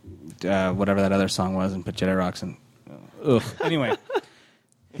that other song was, and put Jedi Rocks in. Anyway,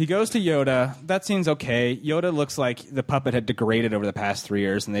 he goes to Yoda. That scene's okay. Yoda looks like the puppet had degraded over the past 3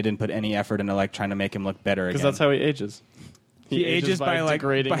 years, and they didn't put any effort into trying to make him look better again. Because that's how he ages. He ages by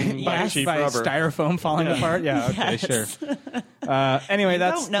degrading by cheap rubber. Styrofoam falling apart. Yeah, okay, sure. Anyway,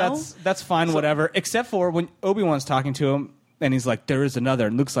 that's fine. Whatever. Except for when Obi-Wan's talking to him, and he's like, "There is another,"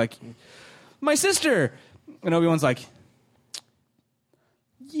 and Luke's like, "My sister," and Obi-Wan's like,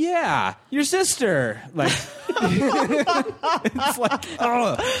 "Yeah, your sister." Like, it's like,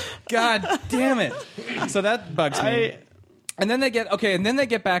 oh, god damn it. So that bugs me. And then they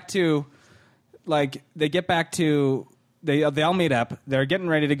get back to, they all meet up. They're getting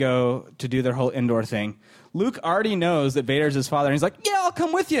ready to go to do their whole indoor thing. Luke already knows that Vader's his father, and he's like, "Yeah, I'll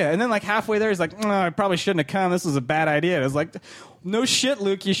come with you." And then like halfway there, he's like, "I probably shouldn't have come. This was a bad idea." And it's like, no shit,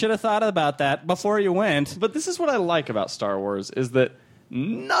 Luke. You should have thought about that before you went. But this is what I like about Star Wars, is that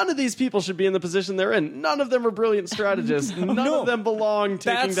none of these people should be in the position they're in. None of them are brilliant strategists. None of them belong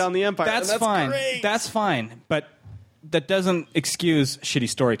taking down the Empire. That's fine. Great. That's fine. But that doesn't excuse shitty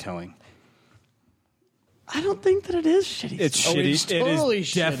storytelling. I don't think that it is shitty. It's shitty. It's totally it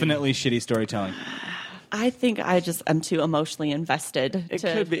is definitely shitty storytelling. I think I just am too emotionally invested. It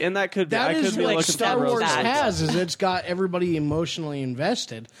could be, and that could be. That is what Star Wars that. has, is it's got everybody emotionally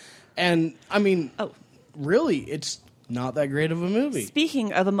invested. And, I mean, really, it's not that great of a movie.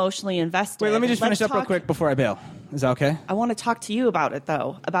 Speaking of emotionally invested... Wait, let me just finish up real quick before I bail. Is that okay? I want to talk to you about it,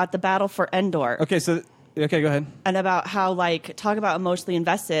 though, about the battle for Endor. Okay, go ahead. And about how, talk about emotionally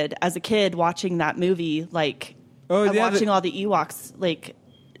invested. As a kid watching that movie, watching all the Ewoks,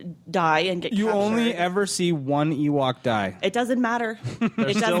 die and get You captured. only ever see one Ewok die. It doesn't matter. It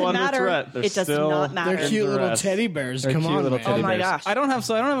still doesn't under matter. threat. They're It does still- not matter. They're cute little rest. teddy bears. They're Come cute on, little man. teddy Oh my bears. gosh. I don't have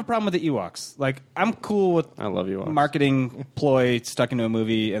a problem with the Ewoks. Like, I'm cool with I love Ewoks. marketing ploy stuck into a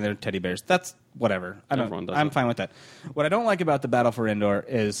movie and they're teddy bears. That's whatever. Everyone does I'm it. fine with that. What I don't like about the Battle for Endor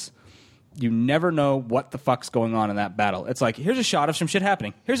is you never know what the fuck's going on in that battle. It's like, here's a shot of some shit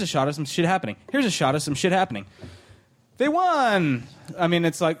happening. Here's a shot of some shit happening. Here's a shot of some shit happening. They won. I mean,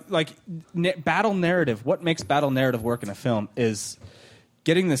 it's like battle narrative. What makes battle narrative work in a film is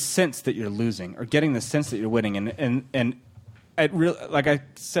getting the sense that you're losing or getting the sense that you're winning. And it really, like I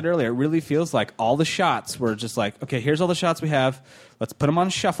said earlier, it really feels like all the shots were just like, okay, here's all the shots we have. Let's put them on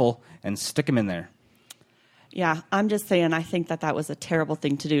shuffle and stick them in there. Yeah, I'm just saying. I think that was a terrible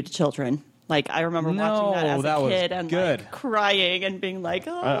thing to do to children. Like, I remember watching that as a kid and like, crying and being like,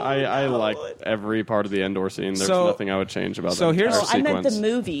 "Oh, I no." like every part of the Endor scene. There's So- nothing I would change about so that here's- entire Oh, I meant the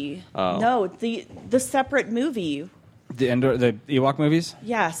sequence. movie. Oh. No, the separate movie. The Ewok movies?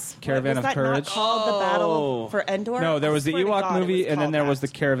 Yes, Caravan was of that Courage? Not called the Battle for Endor. No, there was the I swear to Ewok God, it movie, was and then called there was the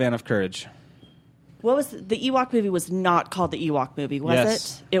that. Caravan of Courage. What was the Ewok movie? Was not called the Ewok movie, was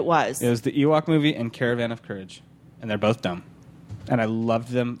Yes. it? It was. It was the Ewok movie and Caravan of Courage, and they're both dumb. And I loved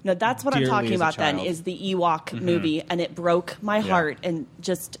them. No, that's what I'm dearly talking as a about. Then child. is the Ewok movie, and it broke my heart and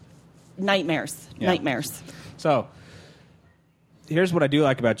just nightmares, Yeah. nightmares. So, here's what I do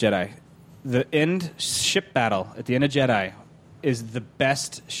like about Jedi. The end ship battle at the end of Jedi is the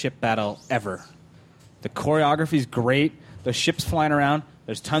best ship battle ever. The choreography's great. The ship's flying around.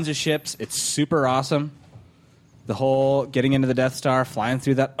 There's tons of ships. It's super awesome. The whole getting into the Death Star, flying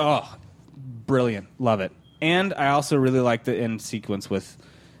through that. Oh, brilliant. Love it. And I also really like the end sequence with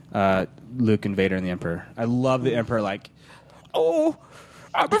Luke and Vader and the Emperor. I love the Emperor like, oh,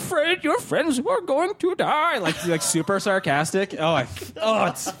 I'm afraid your friends are going to die. Like super sarcastic.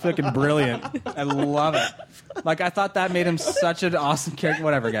 It's fucking brilliant. I love it. Like, I thought that made him such an awesome character.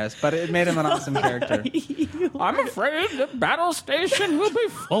 Whatever, guys. But it made him an awesome character. I'm afraid the battle station will be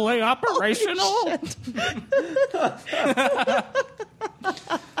fully operational.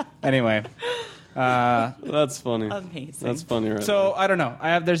 Anyway. That's funny. Amazing. That's funny, right? So, I don't know.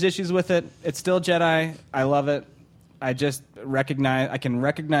 There's issues with it. It's still Jedi. I love it. I just I can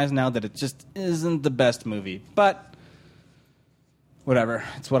recognize now that it just isn't the best movie. But whatever.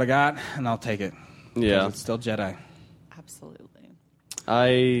 It's what I got, and I'll take it. Yeah. It's still Jedi.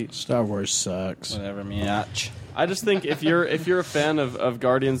 Absolutely. Star Wars sucks. Whatever, Miach. I just think if you're a fan of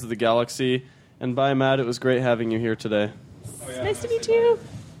Guardians of the Galaxy, and by Matt, it was great having you here today. It's nice to meet you.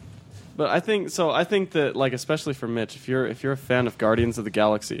 But I think that, like, especially for Mitch, if you're a fan of Guardians of the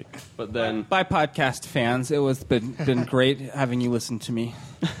Galaxy, but then By podcast fans, it was been great having you listen to me.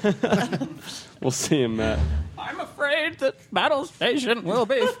 we'll see him, Matt. I'm afraid that battle station will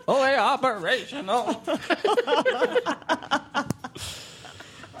be fully operational.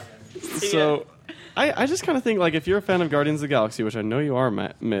 So I just kind of think, like, if you're a fan of Guardians of the Galaxy, which I know you are,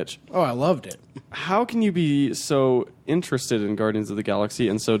 Mitch, Oh, I loved it. how can you be so interested in Guardians of the Galaxy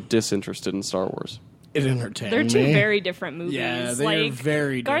and so disinterested in Star Wars? It entertained They're two me. very different movies. Yeah, they like, are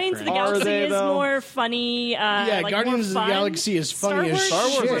very Guardians of the different. Are Galaxy they, is though? more funny. Yeah, like, Guardians of more the fun. Galaxy is funny as Star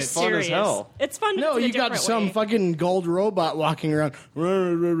Wars shit. is Was fun as serious. hell. It's fun. No, but in a you got different some way. fucking gold robot walking around. I Yeah,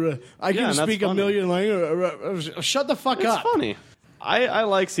 can and that's speak a funny. million languages. Shut the fuck It's up. funny. I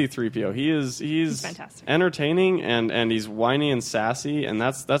like C-3PO. He's fantastic. entertaining and he's whiny and sassy, and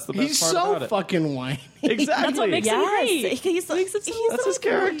that's the best He's part so about it. fucking whiny. Exactly. That's what makes him great. He's That's his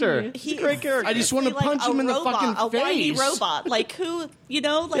character. He's a great character. I just want to like punch a him in the robot, fucking a whiny face. robot. Like who, like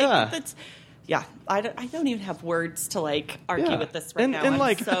Yeah. that's. Yeah, I don't even have words to like argue Yeah. with this right And- now. and, I'm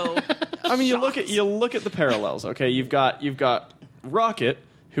like- so. I mean, shocked. you look at the parallels. Okay, you've got Rocket,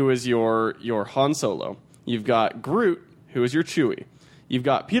 who is your Han Solo. You've got Groot, who is your Chewie. You've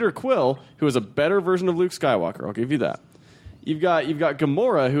got Peter Quill, who is a better version of Luke Skywalker. I'll give you that. You've got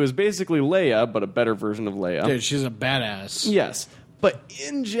Gamora, who is basically Leia, but a better version of Leia. Dude, she's a badass. Yes, but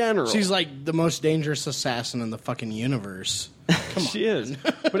in general, She's like the most dangerous assassin in the fucking universe. she is.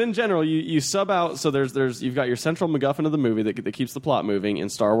 But in general, you sub out. So you've got your central MacGuffin of the movie that keeps the plot moving. In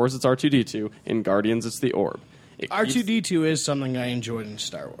Star Wars, it's R2-D2. In Guardians, it's the orb. R2-D2 is something I enjoyed in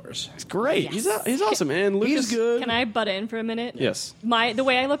Star Wars. It's great. He's awesome. And Lucas, He's good. Can I butt in for a minute? Yes. The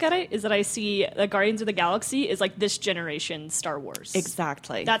way I look at it is that I see the Guardians of the Galaxy is like this generation Star Wars.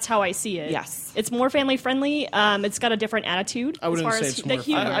 Exactly. That's how I see it. Yes. It's more family friendly. It's got a different attitude. I wouldn't as far say as it's the more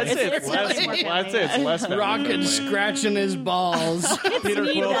humor. family. I'd say it's definitely more family. I'd say it's less. Rocket scratching his balls. Peter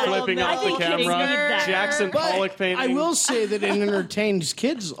Need Quill that. flipping I off the think kids need camera. that. Jackson Pollock painting. I will say that it entertains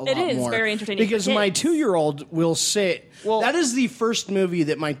kids a lot It is more. very entertaining for because my kids. 2-year-old will will sit. That is the first movie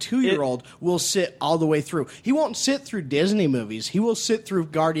that my 2-year-old will sit all the way through. He won't sit through Disney movies. He will sit through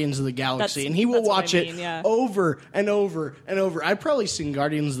Guardians of the Galaxy, and he will watch it over and over and over. I've probably seen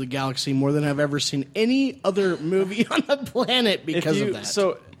Guardians of the Galaxy more than I've ever seen any other movie on the planet because of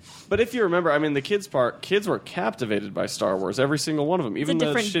that. But if you remember, I mean, the kids were captivated by Star Wars, every single one of them, even the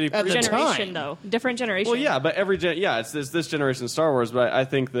shitty generation, though. Different generation. Well, yeah, but it's this generation of Star Wars. But I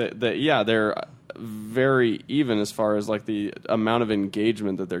think that they're very even as far as like the amount of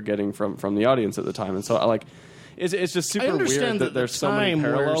engagement that they're getting from the audience at the time, and so it's just super weird that there's so many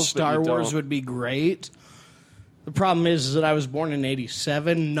parallels. Star Wars would be great. The problem is that I was born in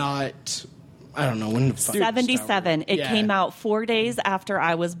 '87, not. I don't know when. 77. It came out 4 days after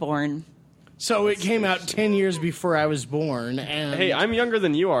I was born. So it came out 10 years before I was born. And hey, I'm younger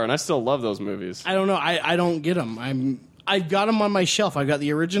than you are, and I still love those movies. I don't know. I don't get them. I've got them on my shelf. I've got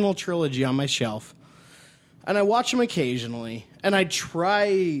the original trilogy on my shelf, and I watch them occasionally. And I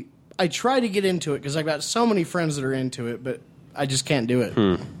try to get into it because I've got so many friends that are into it, but I just can't do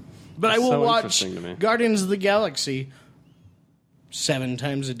it. But I will watch Guardians of the Galaxy 7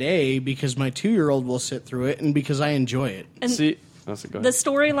 times a day because my 2-year-old will sit through it and because I enjoy it. And the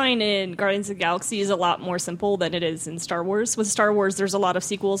storyline in Guardians of the Galaxy is a lot more simple than it is in Star Wars. With Star Wars, there's a lot of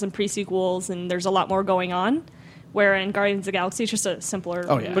sequels and pre-sequels, and there's a lot more going on. Where in Guardians of the Galaxy, it's just a simpler.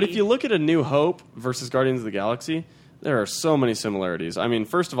 But if you look at A New Hope versus Guardians of the Galaxy, there are so many similarities. I mean,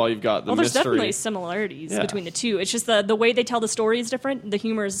 first of all, you've got the mystery. There's definitely similarities between the two. It's just the way they tell the story is different. The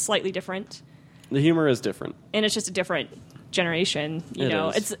humor is slightly different. The humor is different. And it's just a different generation.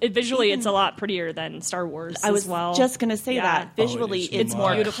 Visually, it's a lot prettier than Star Wars. I was just going to say that visually, it's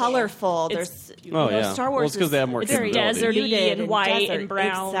more colorful. Star Wars. It's because they have more. It's very deserty and white and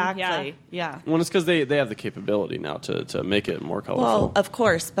brown. Exactly. Yeah. Well, it's because they have the capability now to make it more colorful. Well, of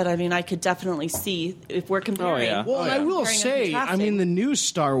course, but I mean, I could definitely see if we're comparing. Well, I will say, I mean, the new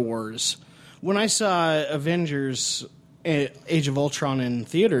Star Wars. When I saw Avengers: Age of Ultron in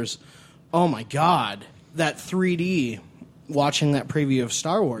theaters, oh my god, that 3D. Watching that preview of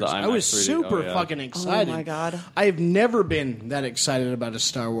Star Wars, I was super fucking excited. Oh my god! I've never been that excited about a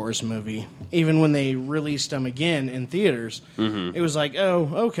Star Wars movie. Even when they released them again in theaters, it was like, oh,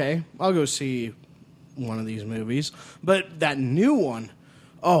 okay, I'll go see one of these movies. But that new one,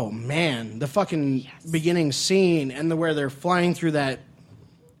 oh man, the fucking beginning scene and where they're flying through that.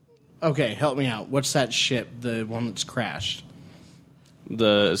 Okay, help me out. What's that ship? The one that's crashed?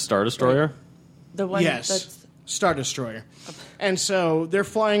 The Star Destroyer. The one. Yes. Star Destroyer. And so they're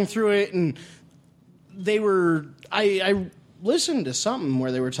flying through it, and they were... I listened to something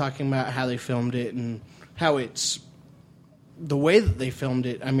where they were talking about how they filmed it and how it's... The way that they filmed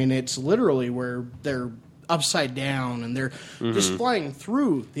it, I mean, it's literally where they're upside down and they're just flying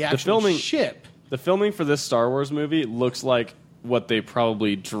through the actual ship. The filming for this Star Wars movie looks like what they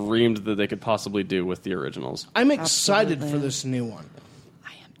probably dreamed that they could possibly do with the originals. I'm excited for this new one.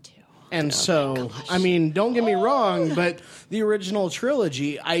 And I mean, don't get me wrong, but the original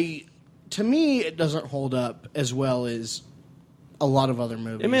trilogy, to me, it doesn't hold up as well as a lot of other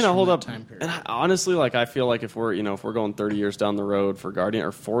movies. It may not hold up. Time period. And honestly, I feel like if we're going 30 years down the road for Guardian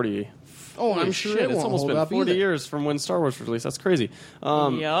or 40. Oh, I'm sure it won't it's almost hold been up 40 either. years from when Star Wars was released. That's crazy.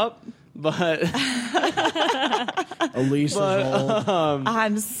 Yep. But Elise is old.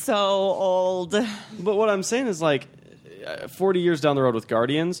 I'm so old. But what I'm saying is 40 years down the road with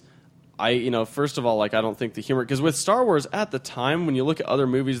Guardians. First of all, I don't think the humor... Because with Star Wars, at the time, when you look at other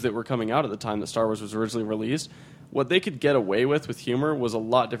movies that were coming out at the time that Star Wars was originally released, what they could get away with humor was a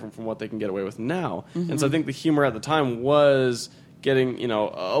lot different from what they can get away with now. And so I think the humor at the time was getting,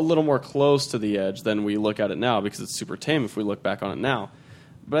 a little more close to the edge than we look at it now, because it's super tame if we look back on it now.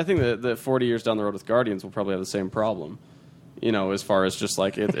 But I think that 40 years down the road with Guardians, we'll probably have the same problem. As far as just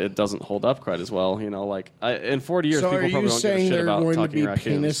it doesn't hold up quite as well. In 40 years, people probably won't give a shit about talking raccoons. So are you saying there are going to be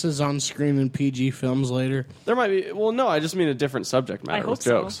penises on screen in PG films later? There might be. Well, no, I just mean a different subject matter with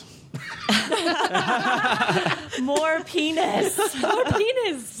jokes. More penis. More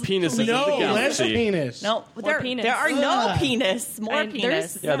penis. Penises in the galaxy. Less penis. No, there are no penis. More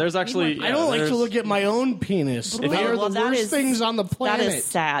penis. There's actually... I don't like to look at my own penis. They are the worst things on the planet. That is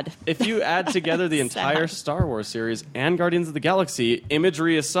sad. If you add together the entire Star Wars series and Guardians of the Galaxy,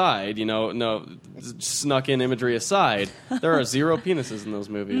 imagery aside, snuck in imagery aside, there are 0 penises in those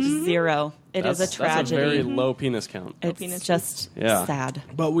movies. 0. It is a tragedy. That's a very low penis count. It's just sad.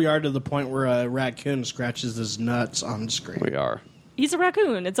 But we are to the point where a raccoon scratches his nuts on screen. We are. He's a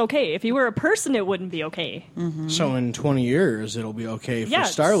raccoon. It's okay. If he were a person, it wouldn't be okay. Mm-hmm. So in 20 years, it'll be okay for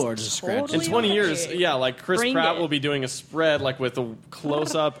Star-Lord to scratch. totally In 20 okay. years, yeah, like Chris Bring Pratt it. will be doing a spread like with a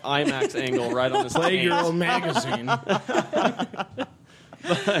close-up IMAX angle right on his Playgirl magazine.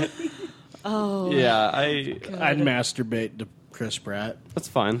 Yeah, I'd masturbate to Chris Pratt. That's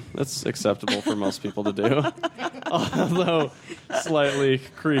fine. That's acceptable for most people to do. Although slightly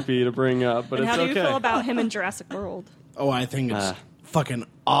creepy to bring up, but And it's how do you okay. feel about him in Jurassic World? Oh, I think it's fucking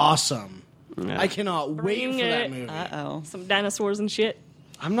awesome. Yeah. I cannot wait Bring for that it. movie. Uh-oh. Some dinosaurs and shit.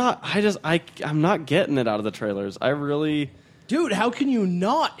 I'm not getting it out of the trailers. I really Dude, how can you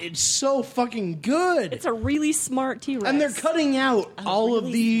not? It's so fucking good. It's a really smart T-Rex. And they're cutting out all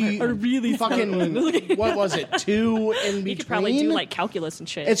of the fucking, what was it, 2 in between? You could probably do like calculus and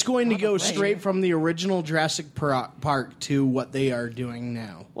shit. It's going to go straight from the original Jurassic Park to what they are doing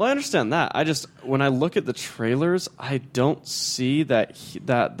now. Well, I understand that. I just when I look at the trailers, I don't see that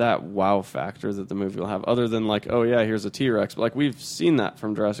wow factor that the movie will have. Other than like, oh yeah, here's a T-Rex. But like we've seen that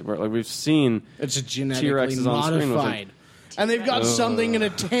from Jurassic Park. Like we've seen it's a genetically T-Rexes on screen with modified, and they've got something in a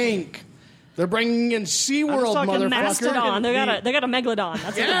tank. They're bringing in SeaWorld, motherfucker. Mastodon. They got a megalodon.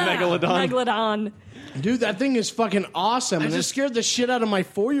 That's Megalodon. Dude, that thing is fucking awesome, and it scared the shit out of my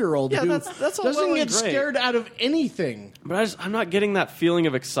 4-year-old. Yeah, who that's all doesn't well get and great. scared out of anything. But I'm not getting that feeling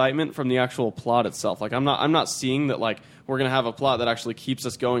of excitement from the actual plot itself. Like I'm not seeing that like we're gonna have a plot that actually keeps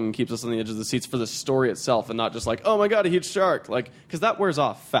us going and keeps us on the edge of the seats for the story itself, and not just like, oh my god, a huge shark. Like because that wears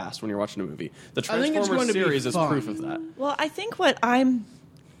off fast when you're watching a movie. The I think it's going Transformers to be series is fun. proof of that. Well, I think what I'm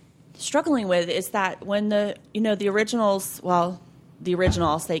struggling with is that when the originals, the original,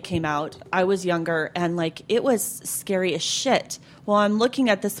 I'll say, came out, I was younger and like it was scary as shit. Well, I'm looking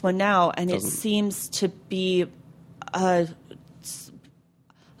at this one now and it seems to be a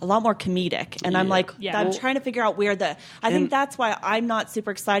lot more comedic, and I'm like, I'm trying to figure out where I think that's why I'm not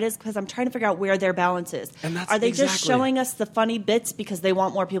super excited, is because I'm trying to figure out where their balance is. And that's Are they just exactly- showing us the funny bits because they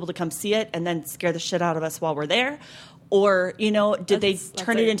want more people to come see it and then scare the shit out of us while we're there? Or, did they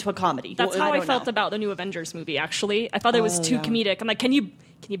turn it into a comedy? That's how I don't felt know. about the new Avengers movie, actually. I thought it was too comedic. I'm like, can you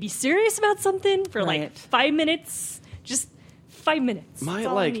be serious about something for like 5 minutes? Just 5 minutes. That's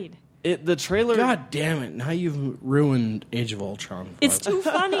all I need. The trailer. God damn it! Now you've ruined Age of Ultron. It's too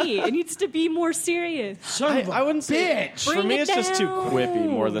funny. It needs to be more serious. I wouldn't say bitch. for Bring me it it's just too down. quippy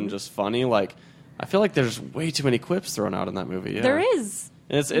more than just funny. Like I feel like there's way too many quips thrown out in that movie. Yeah. There is.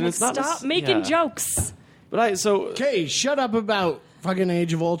 And it's not Stop making jokes. But Okay, shut up about fucking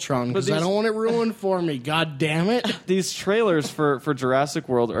Age of Ultron because I these- don't want it ruined for me. God damn it! these trailers for Jurassic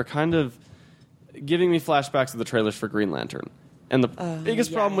World are kind of giving me flashbacks of the trailers for Green Lantern. And the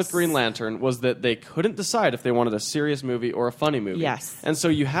biggest problem with Green Lantern was that they couldn't decide if they wanted a serious movie or a funny movie. Yes. And so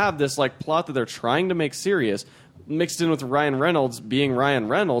you have this like plot that they're trying to make serious, mixed in with Ryan Reynolds being Ryan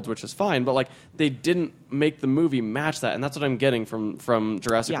Reynolds, which is fine, but like they didn't make the movie match that. And that's what I'm getting from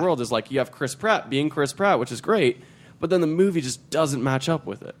Jurassic World is like you have Chris Pratt being Chris Pratt, which is great, but then the movie just doesn't match up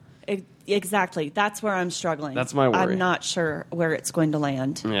with it. Exactly. That's where I'm struggling. That's my worry. I'm not sure where it's going to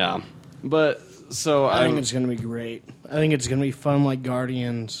land. Yeah. But so I think it's going to be great. I think it's going to be fun like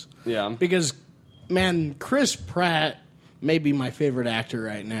Guardians. Yeah. Because, man, Chris Pratt may be my favorite actor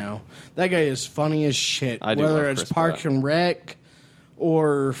right now. That guy is funny as shit. I do Whether love it's Chris Parks Pratt. and Rec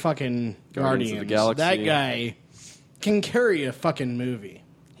or fucking Guardians of the Guardians. Galaxy. That guy can carry a fucking movie.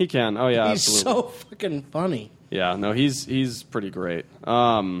 He can. Oh yeah, He's absolutely. so fucking funny. Yeah, no, he's pretty great.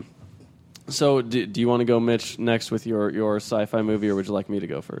 So do you want to go, Mitch, next with your sci-fi movie, or would you like me to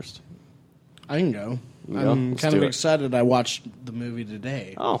go first? I can go. You can go? I'm Let's kind do of it. excited. I watched the movie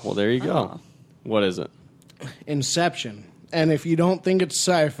today. Oh, well, there you go. What is it? Inception. And if you don't think it's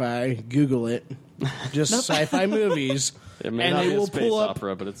sci-fi, Google it. Just sci-fi movies. It may and not it be a will space pull up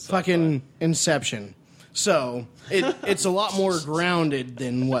opera, but it's fucking Inception. So it's a lot more grounded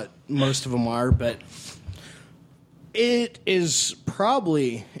than what most of them are, but it is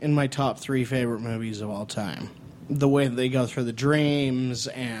probably in my top 3 favorite movies of all time. The way they go through the dreams,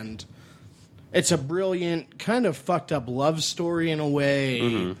 and it's a brilliant, kind of fucked up love story in a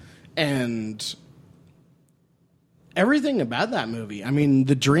way, and everything about that movie. I mean,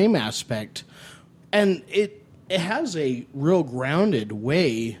 the dream aspect, and it has a real grounded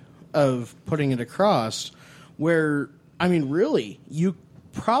way of putting it across where, I mean, really, you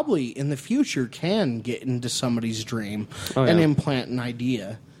probably in the future can get into somebody's dream and implant an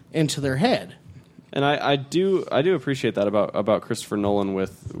idea into their head. And I do appreciate that about Christopher Nolan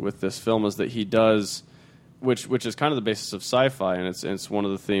with this film, is that he does, which is kind of the basis of sci-fi, and it's one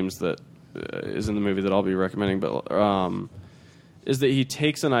of the themes that is in the movie that I'll be recommending, but is that he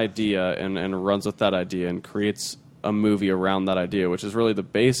takes an idea and runs with that idea and creates a movie around that idea, which is really the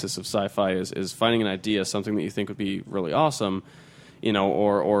basis of sci-fi, is finding an idea, something that you think would be really awesome, you know,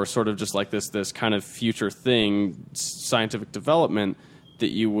 or sort of just like this kind of future thing, scientific development that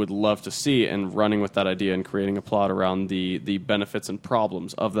you would love to see, and running with that idea and creating a plot around the benefits and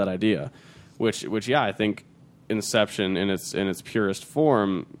problems of that idea, which yeah, I think Inception in its purest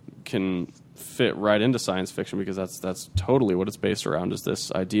form can fit right into science fiction, because that's totally what it's based around, is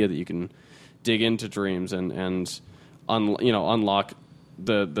this idea that you can dig into dreams and unlock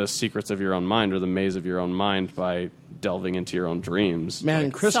the secrets of your own mind, or the maze of your own mind, by delving into your own dreams.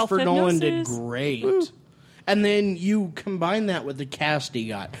 Man, Christopher Nolan did great. Woo. And then you combine that with the cast he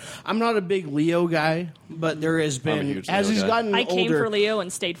got. I'm not a big Leo guy, but there has been, as he's gotten older... I came for Leo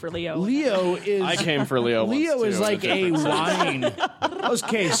and stayed for Leo. Leo is... I came for Leo Leo once, is too, like a wine.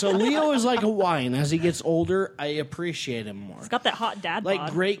 Okay, so Leo is like a wine. As he gets older, I appreciate him more. He's got that hot dad Like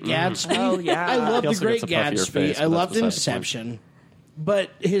bod. Great Gatsby. Oh, yeah. I love He The also Great gets a puffier Gatsby. face, I but loved that's beside the Inception. But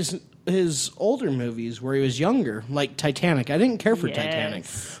his older movies, where he was younger, like Titanic, I didn't care for Titanic.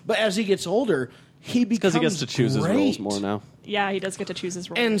 But as he gets older, he becomes because he gets to choose his roles more now. Yeah, he does get to choose his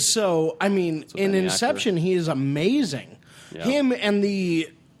role. And so, I mean, in Inception, he is amazing. Yeah. Him and the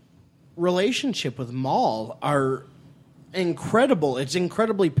relationship with Maul are incredible. It's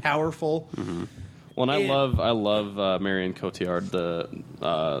incredibly powerful. Mm-hmm. Well, and I love Marion Cotillard, the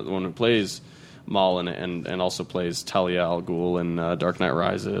one who plays Maul and also plays Talia al Ghul in Dark Knight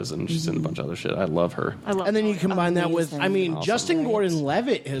Rises, and she's in a bunch of other shit. I love her. And then you combine that with, I mean, Awesome. Justin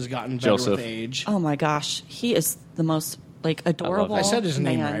Gordon-Levitt has gotten better Joseph. with age. Oh my gosh, he is the most like adorable. I said his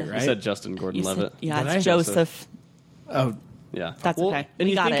name man. right? I said Justin Gordon-Levitt. Yeah, Did it's I? Joseph. Oh, yeah, That's okay. And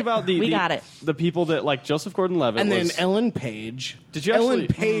We you got think it. about We got it. the people that like Joseph Gordon-Levitt, and then was, Ellen Page. Did you Ellen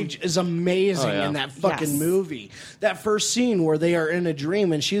actually- Page is amazing Oh, yeah. in that fucking Yes. movie. That first scene where they are in a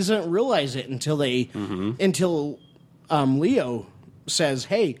dream and she doesn't realize it until until Leo says,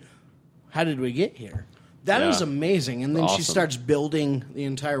 "Hey, how did we get here?" That is Yeah. amazing. And then she Awesome. starts building the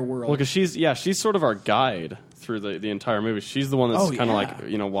entire world. Well, because she's sort of our guide through the entire movie. She's the one that's Oh, kind of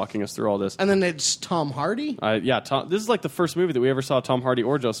yeah. like walking us through all this. And then it's Tom Hardy. Tom. This is like the first movie that we ever saw Tom Hardy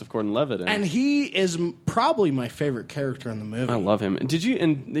or Joseph Gordon-Levitt in. And he is probably my favorite character in the movie. I love him. And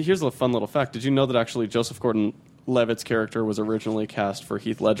and here's a fun little fact. Did you know that actually Joseph Gordon-Levitt's character was originally cast for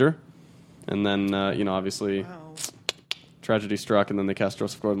Heath Ledger? And then, obviously, tragedy struck, and then they cast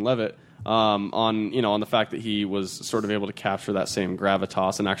Joseph Gordon-Levitt on the fact that he was sort of able to capture that same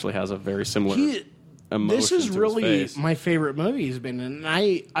gravitas and actually has a very similar emotion This is to his really face. my favorite movie he's been in.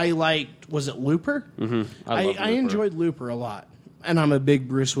 And I liked, was it Looper? Mm-hmm. I love I Looper. enjoyed Looper a lot. And I'm a big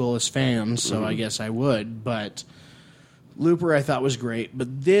Bruce Willis fan, so Mm-hmm. I guess I would. But Looper I thought was great.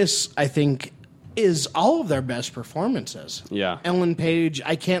 But this, I think, is all of their best performances. Yeah. Ellen Page,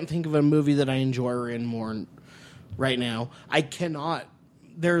 I can't think of a movie that I enjoy her in more right now. I cannot.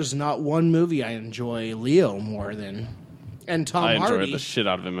 There's not one movie I enjoy Leo more than. And Tom I Hardy. enjoyed the shit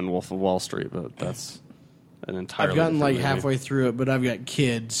out of him in Wolf of Wall Street, but that's an entirely I've gotten different like movie. halfway through it, but I've got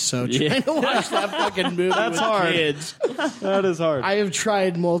kids, so Yeah. trying to watch that fucking movie That's with hard. kids. That is hard. I have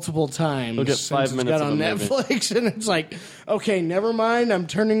tried multiple times Look at since 5 it's minutes got of on a movie. Netflix, and it's like, okay, never mind. I'm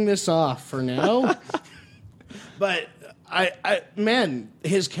turning this off for now. But man,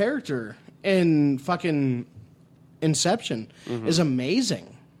 his character in fucking Inception is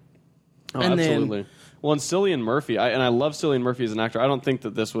amazing. Oh, And then- absolutely. Well, and Cillian Murphy, I love Cillian Murphy as an actor. I don't think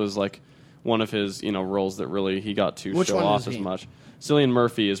that this was like one of his roles that really he got to Which show one off is as he? much. Cillian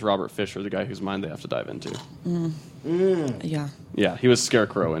Murphy is Robert Fisher, the guy whose mind they have to dive into. Yeah. Yeah, he was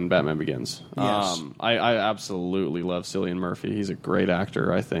Scarecrow in Batman Begins. Yes. I absolutely love Cillian Murphy. He's a great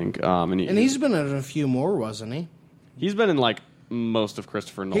actor, I think. And he's been in a few more, wasn't he? he's been in like most of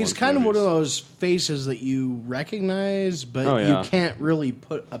Christopher Nolan's He's kind of one movies. of those faces that you recognize, but Oh, yeah. you can't really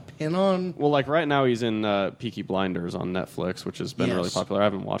put a pin on. Well, like right now he's in Peaky Blinders on Netflix, which has been Yes. really popular. I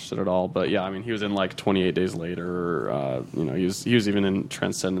haven't watched it at all, but yeah, I mean, he was in like 28 Days Later. He was even in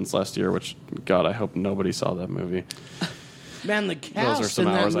Transcendence last year, which God, I hope nobody saw that movie. Man, the cast Those are some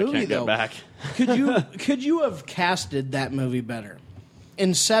in that hours I movie, can't get though, back. could you have casted that movie better?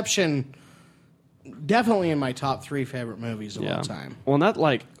 Inception, definitely in my top 3 favorite movies of all time. Well, and that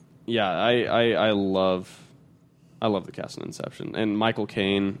I love the cast in Inception, and Michael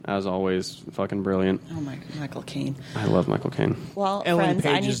Caine, as always, fucking brilliant. Oh my, Michael Caine. I love Michael Caine. Well, Ellen friends, I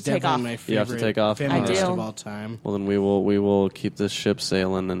Page need is to take off. definitely my favorite You have to take off. feminist I do. of all time. Well, then we will keep this ship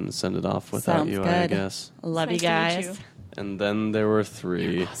sailing and send it off without Sounds you, good. I guess. Love Nice you to meet guys. you. And then there were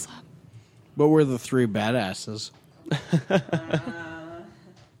 3. But we're the 3 badasses.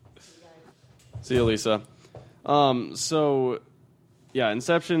 See you, Lisa. So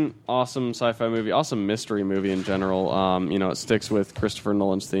Inception, awesome sci-fi movie, awesome mystery movie in general. It sticks with Christopher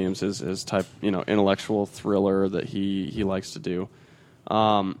Nolan's themes, his type, intellectual thriller that he likes to do,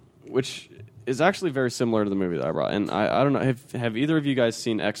 which is actually very similar to the movie that I brought. And I don't know, have either of you guys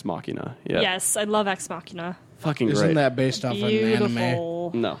seen Ex Machina yet? Yes, I love Ex Machina. Fucking great. Isn't that based off an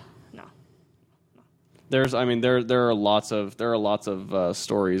anime? No. There are lots of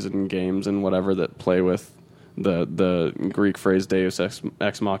stories and games and whatever that play with the Greek phrase Deus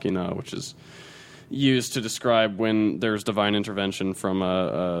ex machina, which is used to describe when there's divine intervention from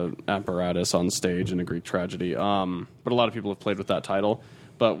a apparatus on stage in a Greek tragedy. But a lot of people have played with that title.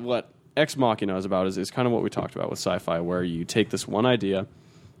 But what Ex Machina is about is kind of what we talked about with sci-fi, where you take this one idea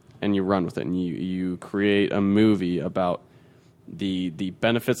and you run with it, and you create a movie about the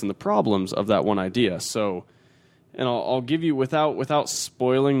benefits and the problems of that one idea. So, and I'll give you, without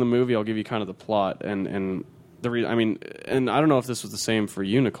spoiling the movie, I'll give you kind of the plot and and I don't know if this was the same for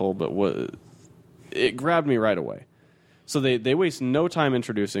Nicole, but it grabbed me right away. So they waste no time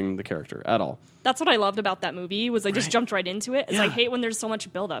introducing the character at all. That's what I loved about that movie, was I just jumped right into it. I hate when there's so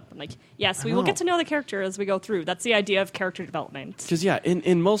much build-up. I'm like, yes, we will get to know the character as we go through. That's the idea of character development. Because,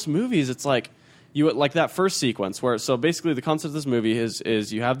 in most movies, it's like, you like that first sequence where, so basically the concept of this movie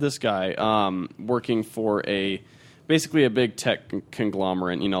is you have this guy working for basically a big tech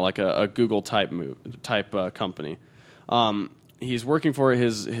conglomerate, like a Google type company. He's working for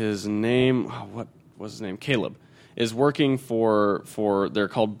his name. What was his name? Caleb is working for they're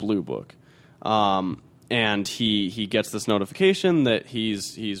called Blue Book, and he gets this notification that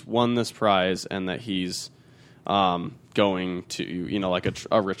he's won this prize and that he's going to like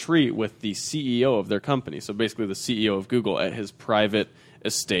a retreat with the CEO of their company. So basically, the CEO of Google at his private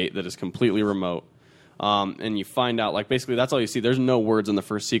estate that is completely remote. And you find out, like, basically that's all you see. There's no words in the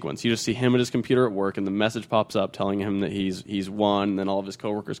first sequence. You just see him at his computer at work, and the message pops up telling him that he's won, and then all of his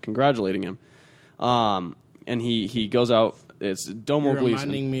coworkers congratulating him. And he goes out. It's Domhnall Gleeson.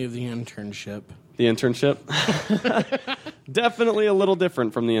 Reminding me of The Internship. The Internship? Definitely a little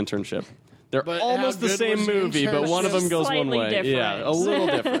different from The Internship. They're almost the same movie, but one of them goes one way. Different. Yeah, a little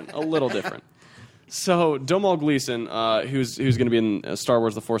different. A little different. So Domhnall Gleeson, who's going to be in Star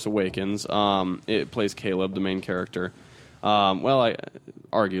Wars: The Force Awakens, it plays Caleb, the main character.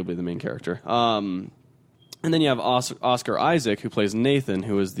 Arguably the main character. And then you have Oscar Isaac, who plays Nathan,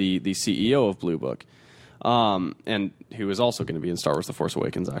 who is the CEO of Blue Book, and who is also going to be in Star Wars: The Force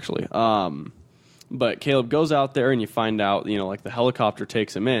Awakens, actually. But Caleb goes out there, and you find out, like the helicopter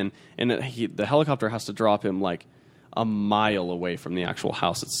takes him in, and the helicopter has to drop him like a mile away from the actual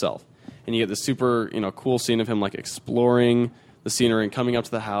house itself. And you get this super, cool scene of him like exploring the scenery and coming up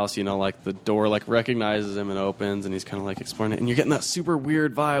to the house. Like the door like recognizes him and opens, and he's kind of like exploring it. And you're getting that super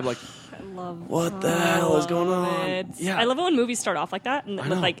weird vibe, like, what the hell is going on? Yeah, I love it when movies start off like that, and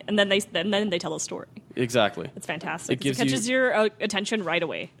then they tell a story. Exactly, it's fantastic. It catches your attention right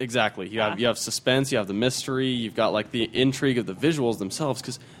away. Exactly. You have suspense. You have the mystery. You've got like the intrigue of the visuals themselves,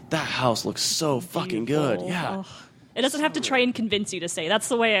 because that house looks so fucking good. Yeah. Oh. It doesn't have to try and convince you to stay. That's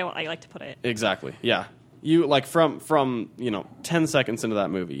the way I like to put it. Exactly. Yeah. You like from 10 seconds into that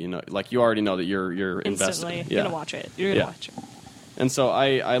movie, like you already know that you're instantly invested. You're gonna watch it. You're gonna watch it. And so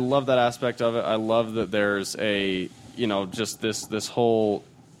I love that aspect of it. I love that there's a just this whole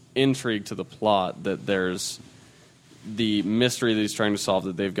intrigue to the plot, that there's the mystery that he's trying to solve,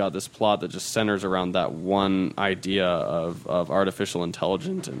 that they've got this plot that just centers around that one idea of artificial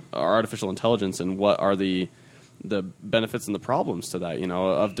intelligence and what are the benefits and the problems to that,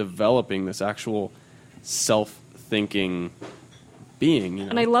 of developing this actual self-thinking being.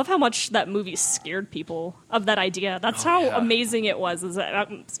 And I love how much that movie scared people of that idea. That's how amazing it was. Is that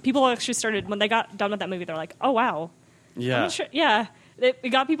people actually started, when they got done with that movie, they're like, oh, wow. Yeah.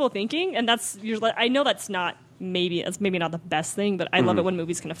 It got people thinking, and that's usually, I know that's maybe not the best thing, but I love it when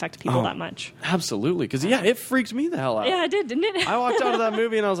movies can affect people that much. Absolutely. Because, it freaked me the hell out. Yeah, it did, didn't it? I walked out of that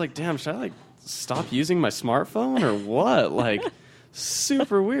movie, and I was like, damn, should I, stop using my smartphone or what? Like,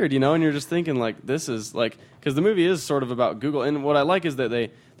 super weird, and you're just thinking, like, this is like, because the movie is sort of about Google, and what I like is that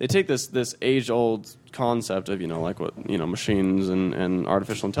they take this age-old concept of like what machines and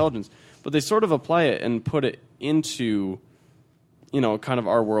artificial intelligence, but they sort of apply it and put it into kind of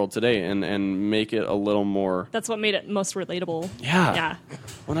our world today and make it a little more. That's what made it most relatable. Yeah.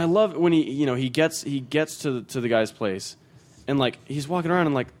 When I love when he gets to the guy's place. And, like, he's walking around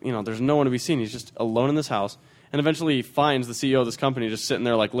and, like, there's no one to be seen. He's just alone in this house. And eventually he finds the CEO of this company just sitting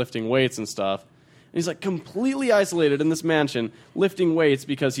there, like, lifting weights and stuff. And he's, like, completely isolated in this mansion, lifting weights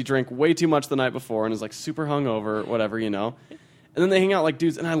because he drank way too much the night before and is, like, super hungover, whatever, And then they hang out like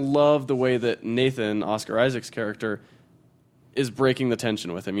dudes. And I love the way that Nathan, Oscar Isaac's character, is breaking the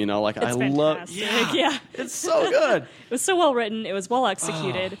tension with him. You know, like It's I fantastic. love. Yeah. It's so good. It was so well written. It was well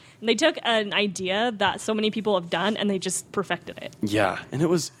executed. And they took an idea that so many people have done and they just perfected it. Yeah, and it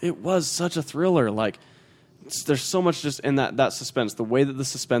was such a thriller. Like there's so much just in that suspense, the way that the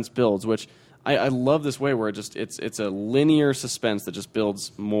suspense builds, which I love this way where it's a linear suspense that just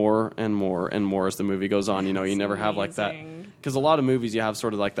builds more and more and more as the movie goes on. You know, you never have like that, because a lot of movies you have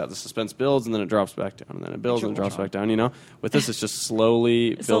sort of like that. The suspense builds and then it drops back down, and then it builds and it drops back down. You know, with this it's just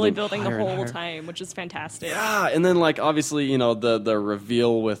slowly building the higher and whole higher. time, which is fantastic. Yeah, and then like obviously you know the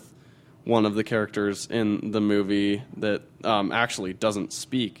reveal with one of the characters in the movie that actually doesn't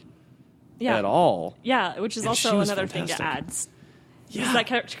speak at all. Yeah, which is And she also was another thing fantastic. to add. Yeah,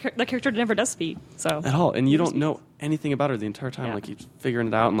 that character never does speak. So At all, and you don't know anything about her the entire time. Yeah. Like you're figuring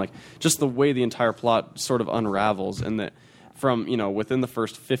it out, and like just the way the entire plot sort of unravels, and that from within the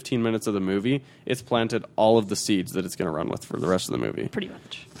first 15 minutes of the movie, it's planted all of the seeds that it's going to run with for the rest of the movie. Pretty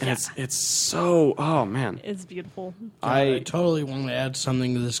much, and it's so man, it's beautiful. I totally want to add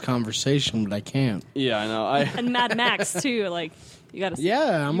something to this conversation, but I can't. Yeah, I know. And Mad Max too. Like you got to.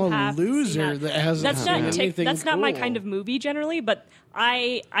 Yeah, I'm you a have to see loser that hasn't That's seen not anything that's not my cool. kind of movie generally, but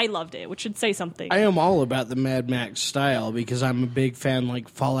I loved it, which should say something. I am all about the Mad Max style because I'm a big fan, like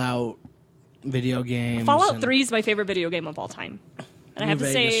Fallout video games. Fallout and 3 is my favorite video game of all time. And I have New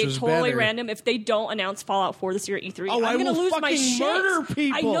to Vegas say, was totally better. random, if they don't announce Fallout 4 this year at E3, Oh, I I'm going to will lose my fucking shit. murder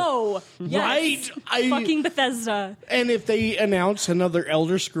people. I know. Yes. Right? Fucking Bethesda. And if they announce another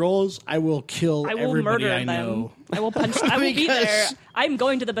Elder Scrolls, I will kill I will everybody murder I them. know. I will punch. I will be Because- there. I'm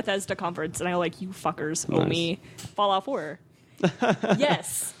going to the Bethesda conference, and I'm like, you fuckers owe Nice. me Fallout 4.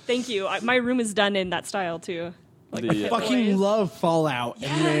 Yes. Thank you. My room is done in that style, too. Like The- Pit Fucking Boys. love Fallout.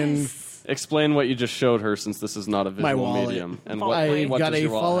 And then Explain what you just showed her, since this is not a my visual wallet. medium. And I've what got does a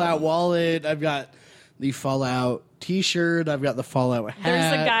your wallet Fallout have? wallet. I've got the Fallout T-shirt. I've got the Fallout hat.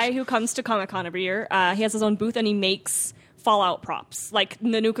 There's a guy who comes to Comic-Con every year. He has his own booth, and he makes Fallout props, like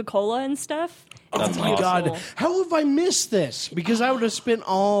the Nuka-Cola and stuff. Oh my god! How have I missed this? Because I would have spent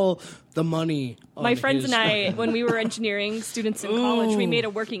all the money. On My friends his- and I, when we were engineering students in college, we made a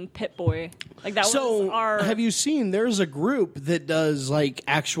working Pit Boy. Like that was our. have you seen? There's a group that does like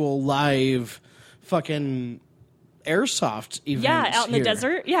actual live, fucking airsoft events. Yeah, out in the here.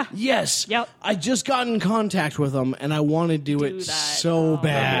 desert. Yeah. Yes. Yep. I just got in contact with them, and I want to do it that. so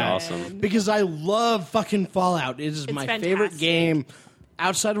bad. That'd be awesome. Because I love fucking Fallout. It is my favorite fantastic. game.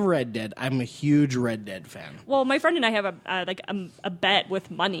 Outside of Red Dead, I'm a huge Red Dead fan. Well, my friend and I have a bet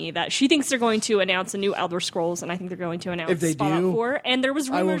with money that she thinks they're going to announce a new Elder Scrolls, and I think they're going to announce If they Fallout do, 4. And there was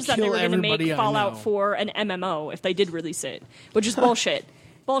I will rumors that they kill were going to make everybody I Fallout know. 4 an MMO if they did release it, which is bullshit.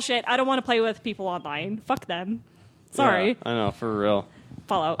 Bullshit. I don't want to play with people online. Fuck them. Sorry. Yeah, I know, for real.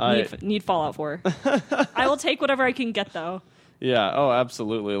 Fallout. Need Fallout 4. I will take whatever I can get, though. Yeah. Oh,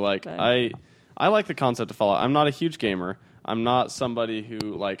 absolutely. Like Okay. I like the concept of Fallout. I'm not a huge gamer. I'm not somebody who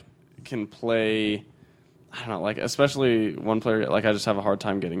like can play. I don't know, like especially one player. Like I just have a hard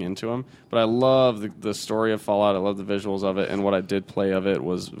time getting into them. But I love the story of Fallout. I love the visuals of it, and what I did play of it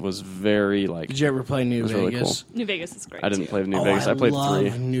was very like. Did you ever play New was really Vegas? cool. New Vegas is great. I didn't too. play New Vegas. I played love 3.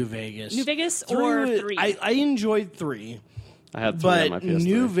 New Vegas. New Vegas or 3? I enjoyed 3. I had 3 on my But PS3.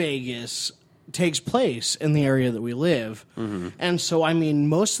 New Vegas takes place in the area that we live, and so I mean,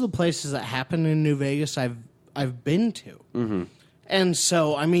 most of the places that happen in New Vegas, I've been to, and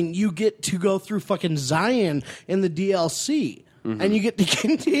so I mean, you get to go through fucking Zion in the DLC. And you get to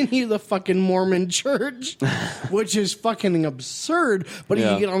continue the fucking Mormon church, which is fucking absurd. But if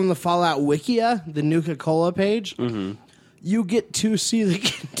Yeah. you get on the Fallout Wikia, the Nuka-Cola page, you get to see the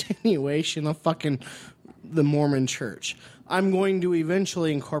continuation of fucking the Mormon church. I'm going to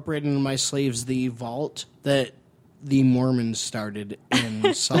eventually incorporate into my sleeves the vault that the Mormons started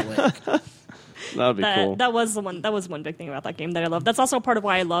in Salt Lake. That'd be cool. That was the one. That was one big thing about that game that I loved. That's also part of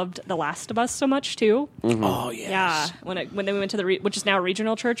why I loved The Last of Us so much too. Oh yes. Yeah, when they went to the which is now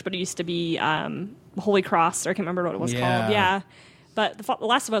Regional Church, but it used to be Holy Cross. Or I can't remember what it was Yeah. called. Yeah, but the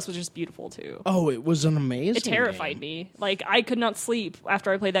Last of Us was just beautiful too. Oh, it was an amazing. It terrified me. Like I could not sleep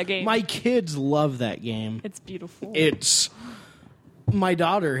after I played that game. My kids love that game. It's beautiful. It's my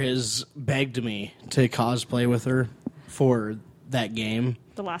daughter has begged me to cosplay with her for that game.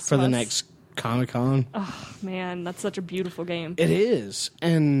 The Last for of the Us. next Comic-Con. Oh man, that's such a beautiful game. It is,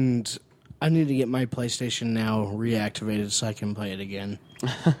 and I need to get my PlayStation Now reactivated so I can play it again.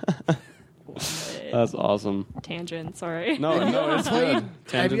 That's awesome. Tangent. Sorry. No, it's good. Have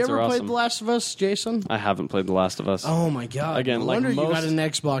Tangents you ever are played awesome. The Last of Us, Jason? I haven't played The Last of Us. Oh my god! Again, no like wonder you got most- an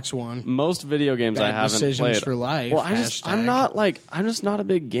Xbox One. Most video games I Bad haven't decisions played. for life, Well, I'm hashtag. not I'm just not a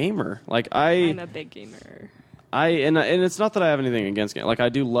big gamer. Like I'm a big gamer. And it's not that I have anything against games. Like, I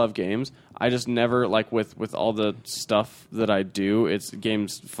do love games. I just never, like, with all the stuff that I do,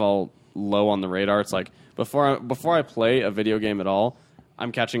 games fall low on the radar. It's like, before I play a video game at all,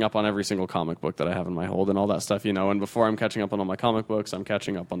 I'm catching up on every single comic book that I have in my hold and all that stuff, you know. And before I'm catching up on all my comic books, I'm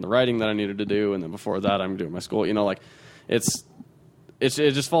catching up on the writing that I needed to do. And then before that, I'm doing my school. You know, like, it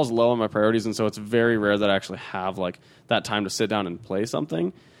just falls low on my priorities. And so it's very rare that I actually have, like, that time to sit down and play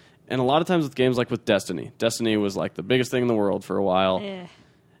something. And a lot of times with games like with Destiny. Destiny was like the biggest thing in the world for a while.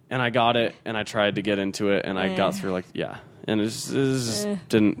 And I got it, and I tried to get into it, and I got through, like, and it just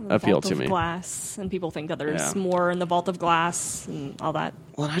didn't appeal to me. Glass, and people think that there's more in the Vault of Glass and all that.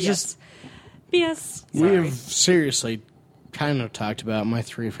 Well, BS. We have seriously kind of talked about my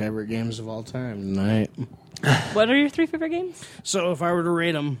 3 favorite games of all time tonight. What are your 3 favorite games? So if I were to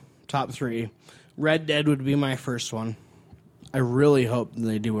rate them, top 3, Red Dead would be my first one. I really hope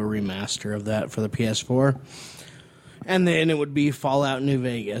they do a remaster of that for the PS4. And then it would be Fallout New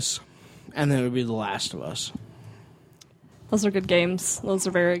Vegas. And then it would be The Last of Us. Those are good games. Those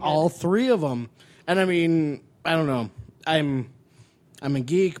are very good. All 3 of them. And I mean, I don't know. I'm a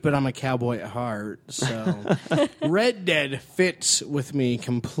geek, but I'm a cowboy at heart. So Red Dead fits with me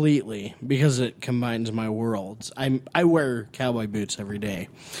completely because it combines my worlds. I wear cowboy boots every day.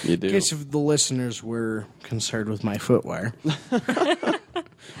 You do. In case if the listeners were concerned with my footwear.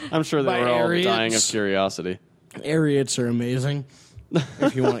 I'm sure they were all dying of curiosity. Ariats are amazing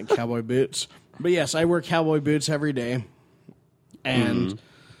if you want cowboy boots. But yes, I wear cowboy boots every day. And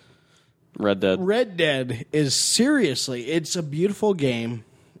Red Dead is seriously, it's a beautiful game.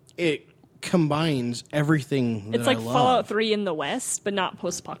 It combines everything that It's like I love. Fallout 3 in the West, but not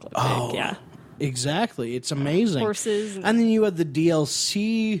post-apocalyptic. Oh, yeah. Exactly. It's amazing. Horses. And then you had the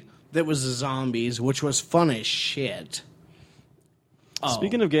DLC that was the zombies, which was fun as shit.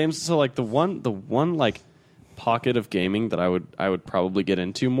 Speaking of games, so like the one like pocket of gaming that I would probably get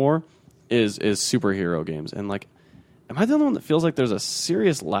into more is superhero games. And like, am I the only one that feels like there's a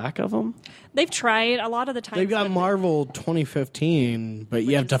serious lack of them? They've tried a lot of the time. They've got Marvel 2015, but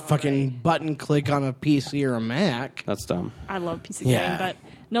you have to fucking button click on a PC or a Mac. That's dumb. I love PC gaming, but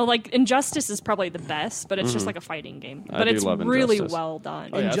no, like Injustice is probably the best, but it's just like a fighting game. But it's really well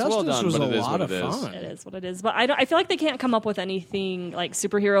done. Oh, yeah, Injustice was a lot of it fun. It is what it is. But I feel like they can't come up with anything like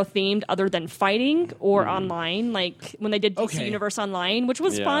superhero themed other than fighting or online. Like when they did DC Universe Online, which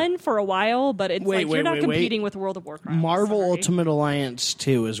was fun for a while, but it's you're not competing with World of Warcraft. Marvel Ultimate Alliance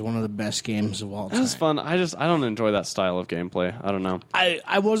 2 is one of the best games of all time. It was fun. I don't enjoy that style of gameplay. I don't know.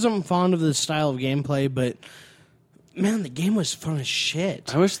 I wasn't fond of the style of gameplay, but man, the game was fun as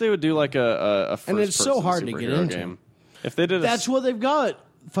shit. I wish they would do like a first and it's so hard to get into. Game. If they did, that's what they've got.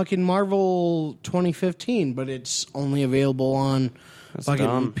 Fucking Marvel 2015, but it's only available on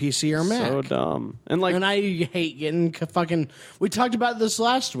fucking PC or Mac. So dumb. And I hate getting fucking. We talked about this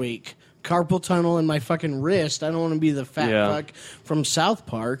last week. Carpal tunnel in my fucking wrist. I don't want to be the fat fuck from South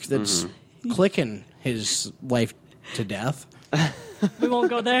Park that's clicking his wife to death. We won't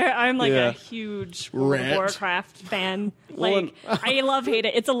go there. I'm like a huge World of Warcraft fan. Like, I love-hate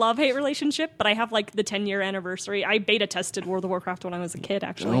it. It's a love-hate relationship, but I have like the 10-year anniversary. I beta tested World of Warcraft when I was a kid,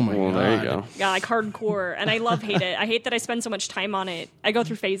 actually. Oh my God. There you go. Yeah, like hardcore. And I love-hate it. I hate that I spend so much time on it. I go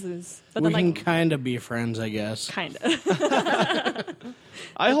through phases. But we then, can kind of be friends, I guess. Kind of.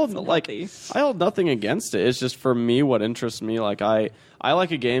 I hold nothing against it. It's just for me what interests me. Like I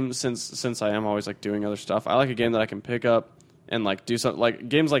like a game since I am always like doing other stuff. I like a game that I can pick up and like do something like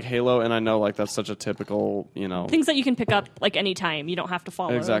games like Halo, and I know like that's such a typical, you know, things that you can pick up like anytime. You don't have to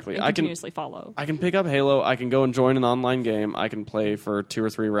follow. Exactly. I continuously follow. I can pick up Halo. I can go and join an online game. I can play for 2 or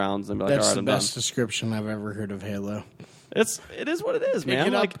 3 rounds and be like, that's all right, I'm done. That's the best description I've ever heard of Halo. It is what it is, man.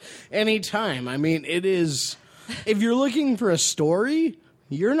 Pick it up anytime. I mean, it is. If you're looking for a story,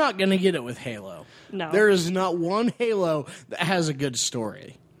 you're not going to get it with Halo. No, there is not one Halo that has a good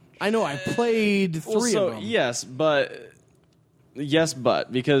story. I know I played 3 of them. Yes, but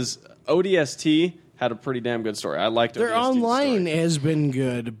because ODST had a pretty damn good story. I liked their ODST's online story. has been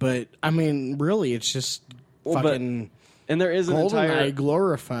good, but I mean, really, it's just fucking. And there is an GoldenEye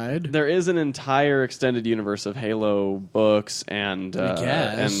glorified. There is an entire extended universe of Halo books and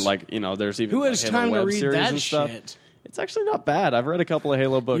like, you know, there's even who has like Halo time web to read series that and stuff. shit? It's actually not bad. I've read a couple of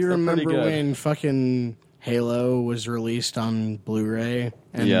Halo books. You They're remember pretty good. when fucking Halo was released on Blu-ray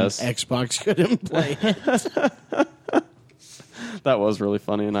and Xbox couldn't play it? That was really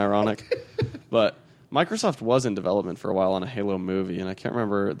funny and ironic. But Microsoft was in development for a while on a Halo movie, and I can't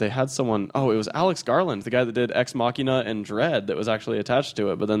remember. They had someone... Oh, it was Alex Garland, the guy that did Ex Machina and Dread, that was actually attached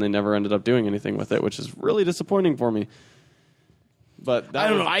to it, but then they never ended up doing anything with it, which is really disappointing for me. But that I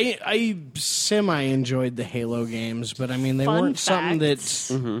don't know. was- I semi enjoyed the Halo games, but I mean they Fun weren't something fact.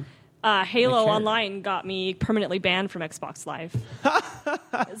 that Halo I care. Online got me permanently banned from Xbox Live.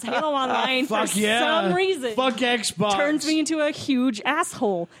 'Cause Halo Online, for Fuck yeah. some reason, Fuck Xbox. turns me into a huge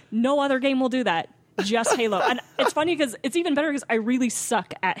asshole. No other game will do that. Just Halo. And it's funny because it's even better because I really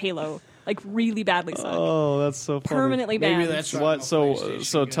suck at Halo. Like, really badly suck. Oh, that's so funny. Permanently banned. Maybe that's why What? I'm a So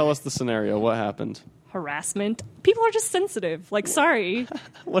PlayStation tell guy. us the scenario. What happened? Harassment. People are just sensitive. Like, sorry.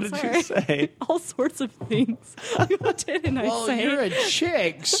 What did Sorry. you say? All sorts of things. What didn't I Well, say? you're a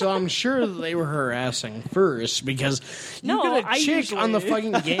chick, so I'm sure that they were harassing first because you No, get a I chick on the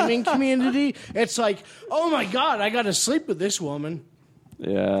usually- fucking gaming community. It's like, oh my god, I got to sleep with this woman.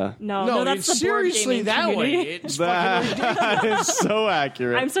 Yeah. No, that's it's the board seriously gaming that community. way. It's fucking ridiculous. That is so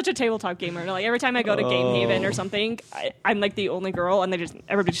accurate. I'm such a tabletop gamer. Like every time I go to Game Haven or something, I'm like the only girl, and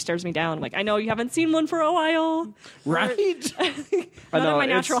everybody just stares me down. I'm like, I know you haven't seen one for a while, Right? Not know, in my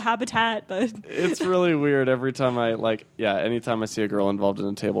natural it's- habitat, but It's really weird every time anytime I see a girl involved in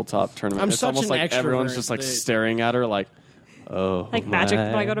a tabletop tournament. I'm it's such almost an like everyone's extrovert just like that- staring at her like, oh, like Magic.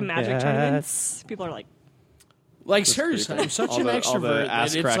 When I go to my Magic God. tournaments, people are like, Like seriously, I'm such All an the- all extrovert. the that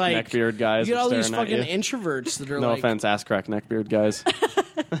it's ass-crack like neckbeard guys You get are all these staring fucking at you. introverts that are No like, offense, ass crack neckbeard guys.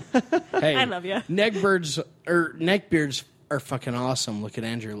 hey, I love ya. neckbeards are fucking awesome. Look at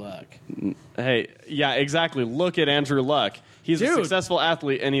Andrew Luck. Hey, yeah, exactly. Look at Andrew Luck. He's a Dude. successful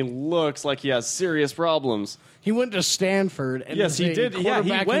athlete, and he looks like he has serious problems. He went to Stanford. And Yes, is he a did. Yeah, he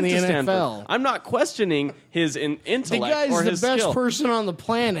quarterback went in the to Stanford. NFL. I'm not questioning his The intellect guy's or the his best skill. person on the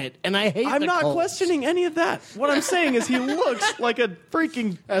planet, and I hate. I'm the not Colts. questioning any of that. What I'm saying is he looks like a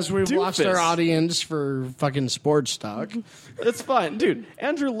freaking As we've lost doofus. our audience for fucking sports talk. It's fine, dude.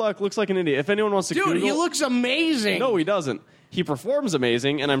 Andrew Luck looks like an idiot. If anyone wants to Dude, Google, he looks amazing. no, he doesn't. He performs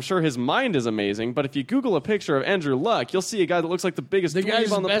amazing, and I'm sure his mind is amazing. But if you Google a picture of Andrew Luck, you'll see a guy that looks like the biggest the guy's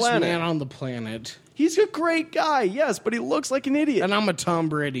dweeb on the the best planet. man on the planet. He's a great guy, yes, but he looks like an idiot. And I'm a Tom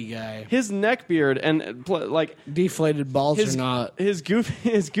Brady guy. His neck beard and like Deflated balls his or not. his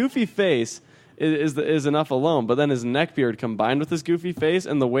goofy face is enough alone. But then his neck beard combined with his goofy face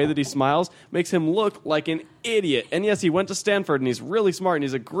and the way that he smiles makes him look like an idiot. And yes, he went to Stanford and he's really smart and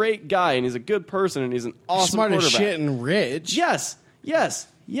he's a great guy and he's a good person and he's an awesome Smart as quarterback. shit and rich. Yes.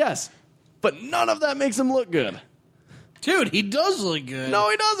 But none of that makes him look good. Dude, he does look good. No,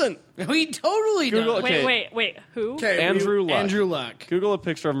 he doesn't. He totally Google- does. Okay. wait, who? Okay, Andrew Luck. Andrew Luck. Google a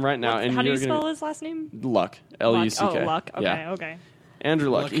picture of him right now, and How do you you're spell gonna his last name? Luck. L-U-C-K. Oh, Luck. Okay, Yeah. okay.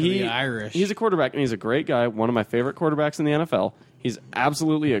 Andrew Luck. Luck of the Irish. He's a quarterback, and he's a great guy. One of my favorite quarterbacks in the NFL. He's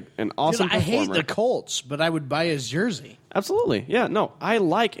absolutely an awesome Dude, I hate performer. the Colts, but I would buy his jersey. Absolutely. Yeah, no, I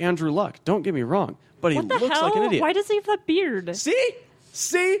like Andrew Luck. Don't get me wrong. But he What the looks hell? like an idiot. Why does he have that beard?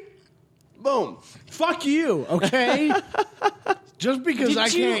 See? Boom. Fuck you, okay? Just because I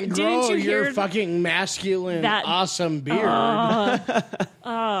can't grow didn't you your hear fucking masculine, that- awesome beard.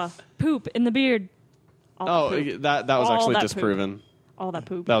 Poop in the beard. All that poop. that was All actually that disproven. All that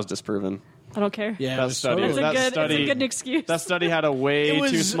poop. That was disproven. I don't care. Yeah, it That was study, totally- that It's study, a good excuse. That study had a way It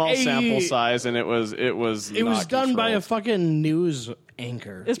was too small a- sample size, and it was It was not done by a controlled. fucking news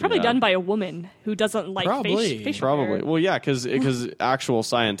anchor. It was probably Yeah. done by a woman who doesn't like Probably. facial Probably. hair. Well, yeah, because actual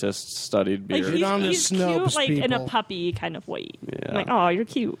scientists studied Like beard. he's, on the he's snopes, cute, like in a people. puppy kind of way. Yeah. I'm like, oh, you're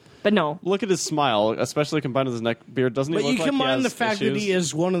cute, but no. Look at his smile, especially combined with his neck beard. Doesn't he But look you like he combine has the fact that issues? he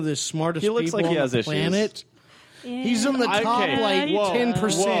is one of the smartest He looks people like he on has the issues. planet. He's in the top Okay, like whoa,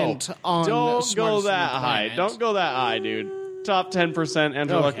 10% whoa. on Don't go smartest that on the high. planet. Don't go that high, dude. Top 10%,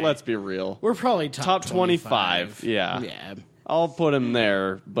 Andrew Luck. Okay. Let's be real. We're probably Top 25. Yeah. Yeah. I'll put him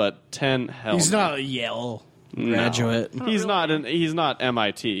there, but 10. Hell, He's no. not a Yale graduate. He's not. He's not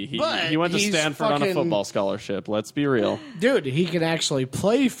MIT. But He went to he's Stanford on a fucking- football scholarship. Let's be real. Dude, he can actually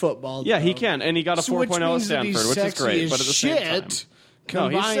play football. Yeah, he though. can, and he got a So which 4.0 at means that he's Stanford, which is sexy great. as But at the shit, same time, no,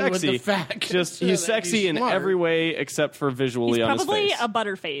 he's combined with sexy. the fact Just that he's he's sexy in smart. every way except for visually He's on his probably face. a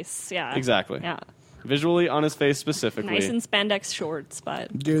butterface. Yeah. Exactly. Yeah. Visually on his face specifically. Nice in spandex shorts,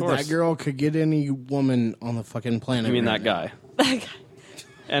 but Dude, course. that girl could get any woman on the fucking planet. You mean right that now. guy?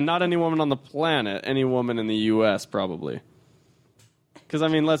 And not any woman on the planet. Any woman in the U.S. probably. Because I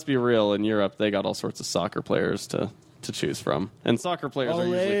mean, let's be real. In Europe, they got all sorts of soccer players to choose from, and soccer players are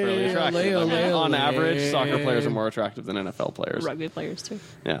usually fairly attractive. I mean, on average, soccer players are more attractive than NFL players. rugby players too.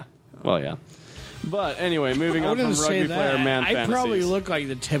 Yeah. Well, yeah. But anyway, moving I on from wouldn't say rugby that. player man I fantasies. probably look like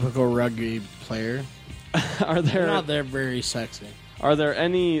the typical rugby player. Are They're there not that very sexy. Are there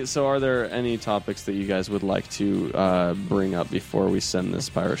any topics that you guys would like to bring up before we send this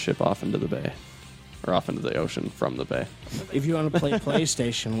pirate ship off into the bay, or off into the ocean from the bay? If you want to play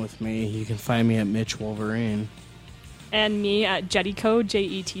PlayStation with me, you can find me at Mitch Wolverine. And me at Jettiko,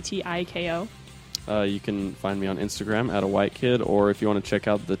 Jettiko. You can find me on Instagram at a white kid, or if you want to check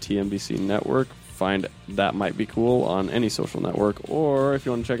out the TMBC network, find That Might Be Cool on any social network, or if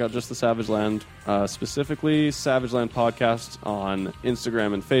you want to check out just the Savage Land, specifically Savage Land Podcast on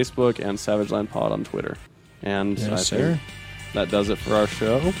Instagram and Facebook, and Savage Land Pod on Twitter. And Yes, I think that does it for our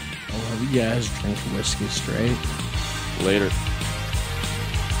show. I love you guys. Drink whiskey straight. Later.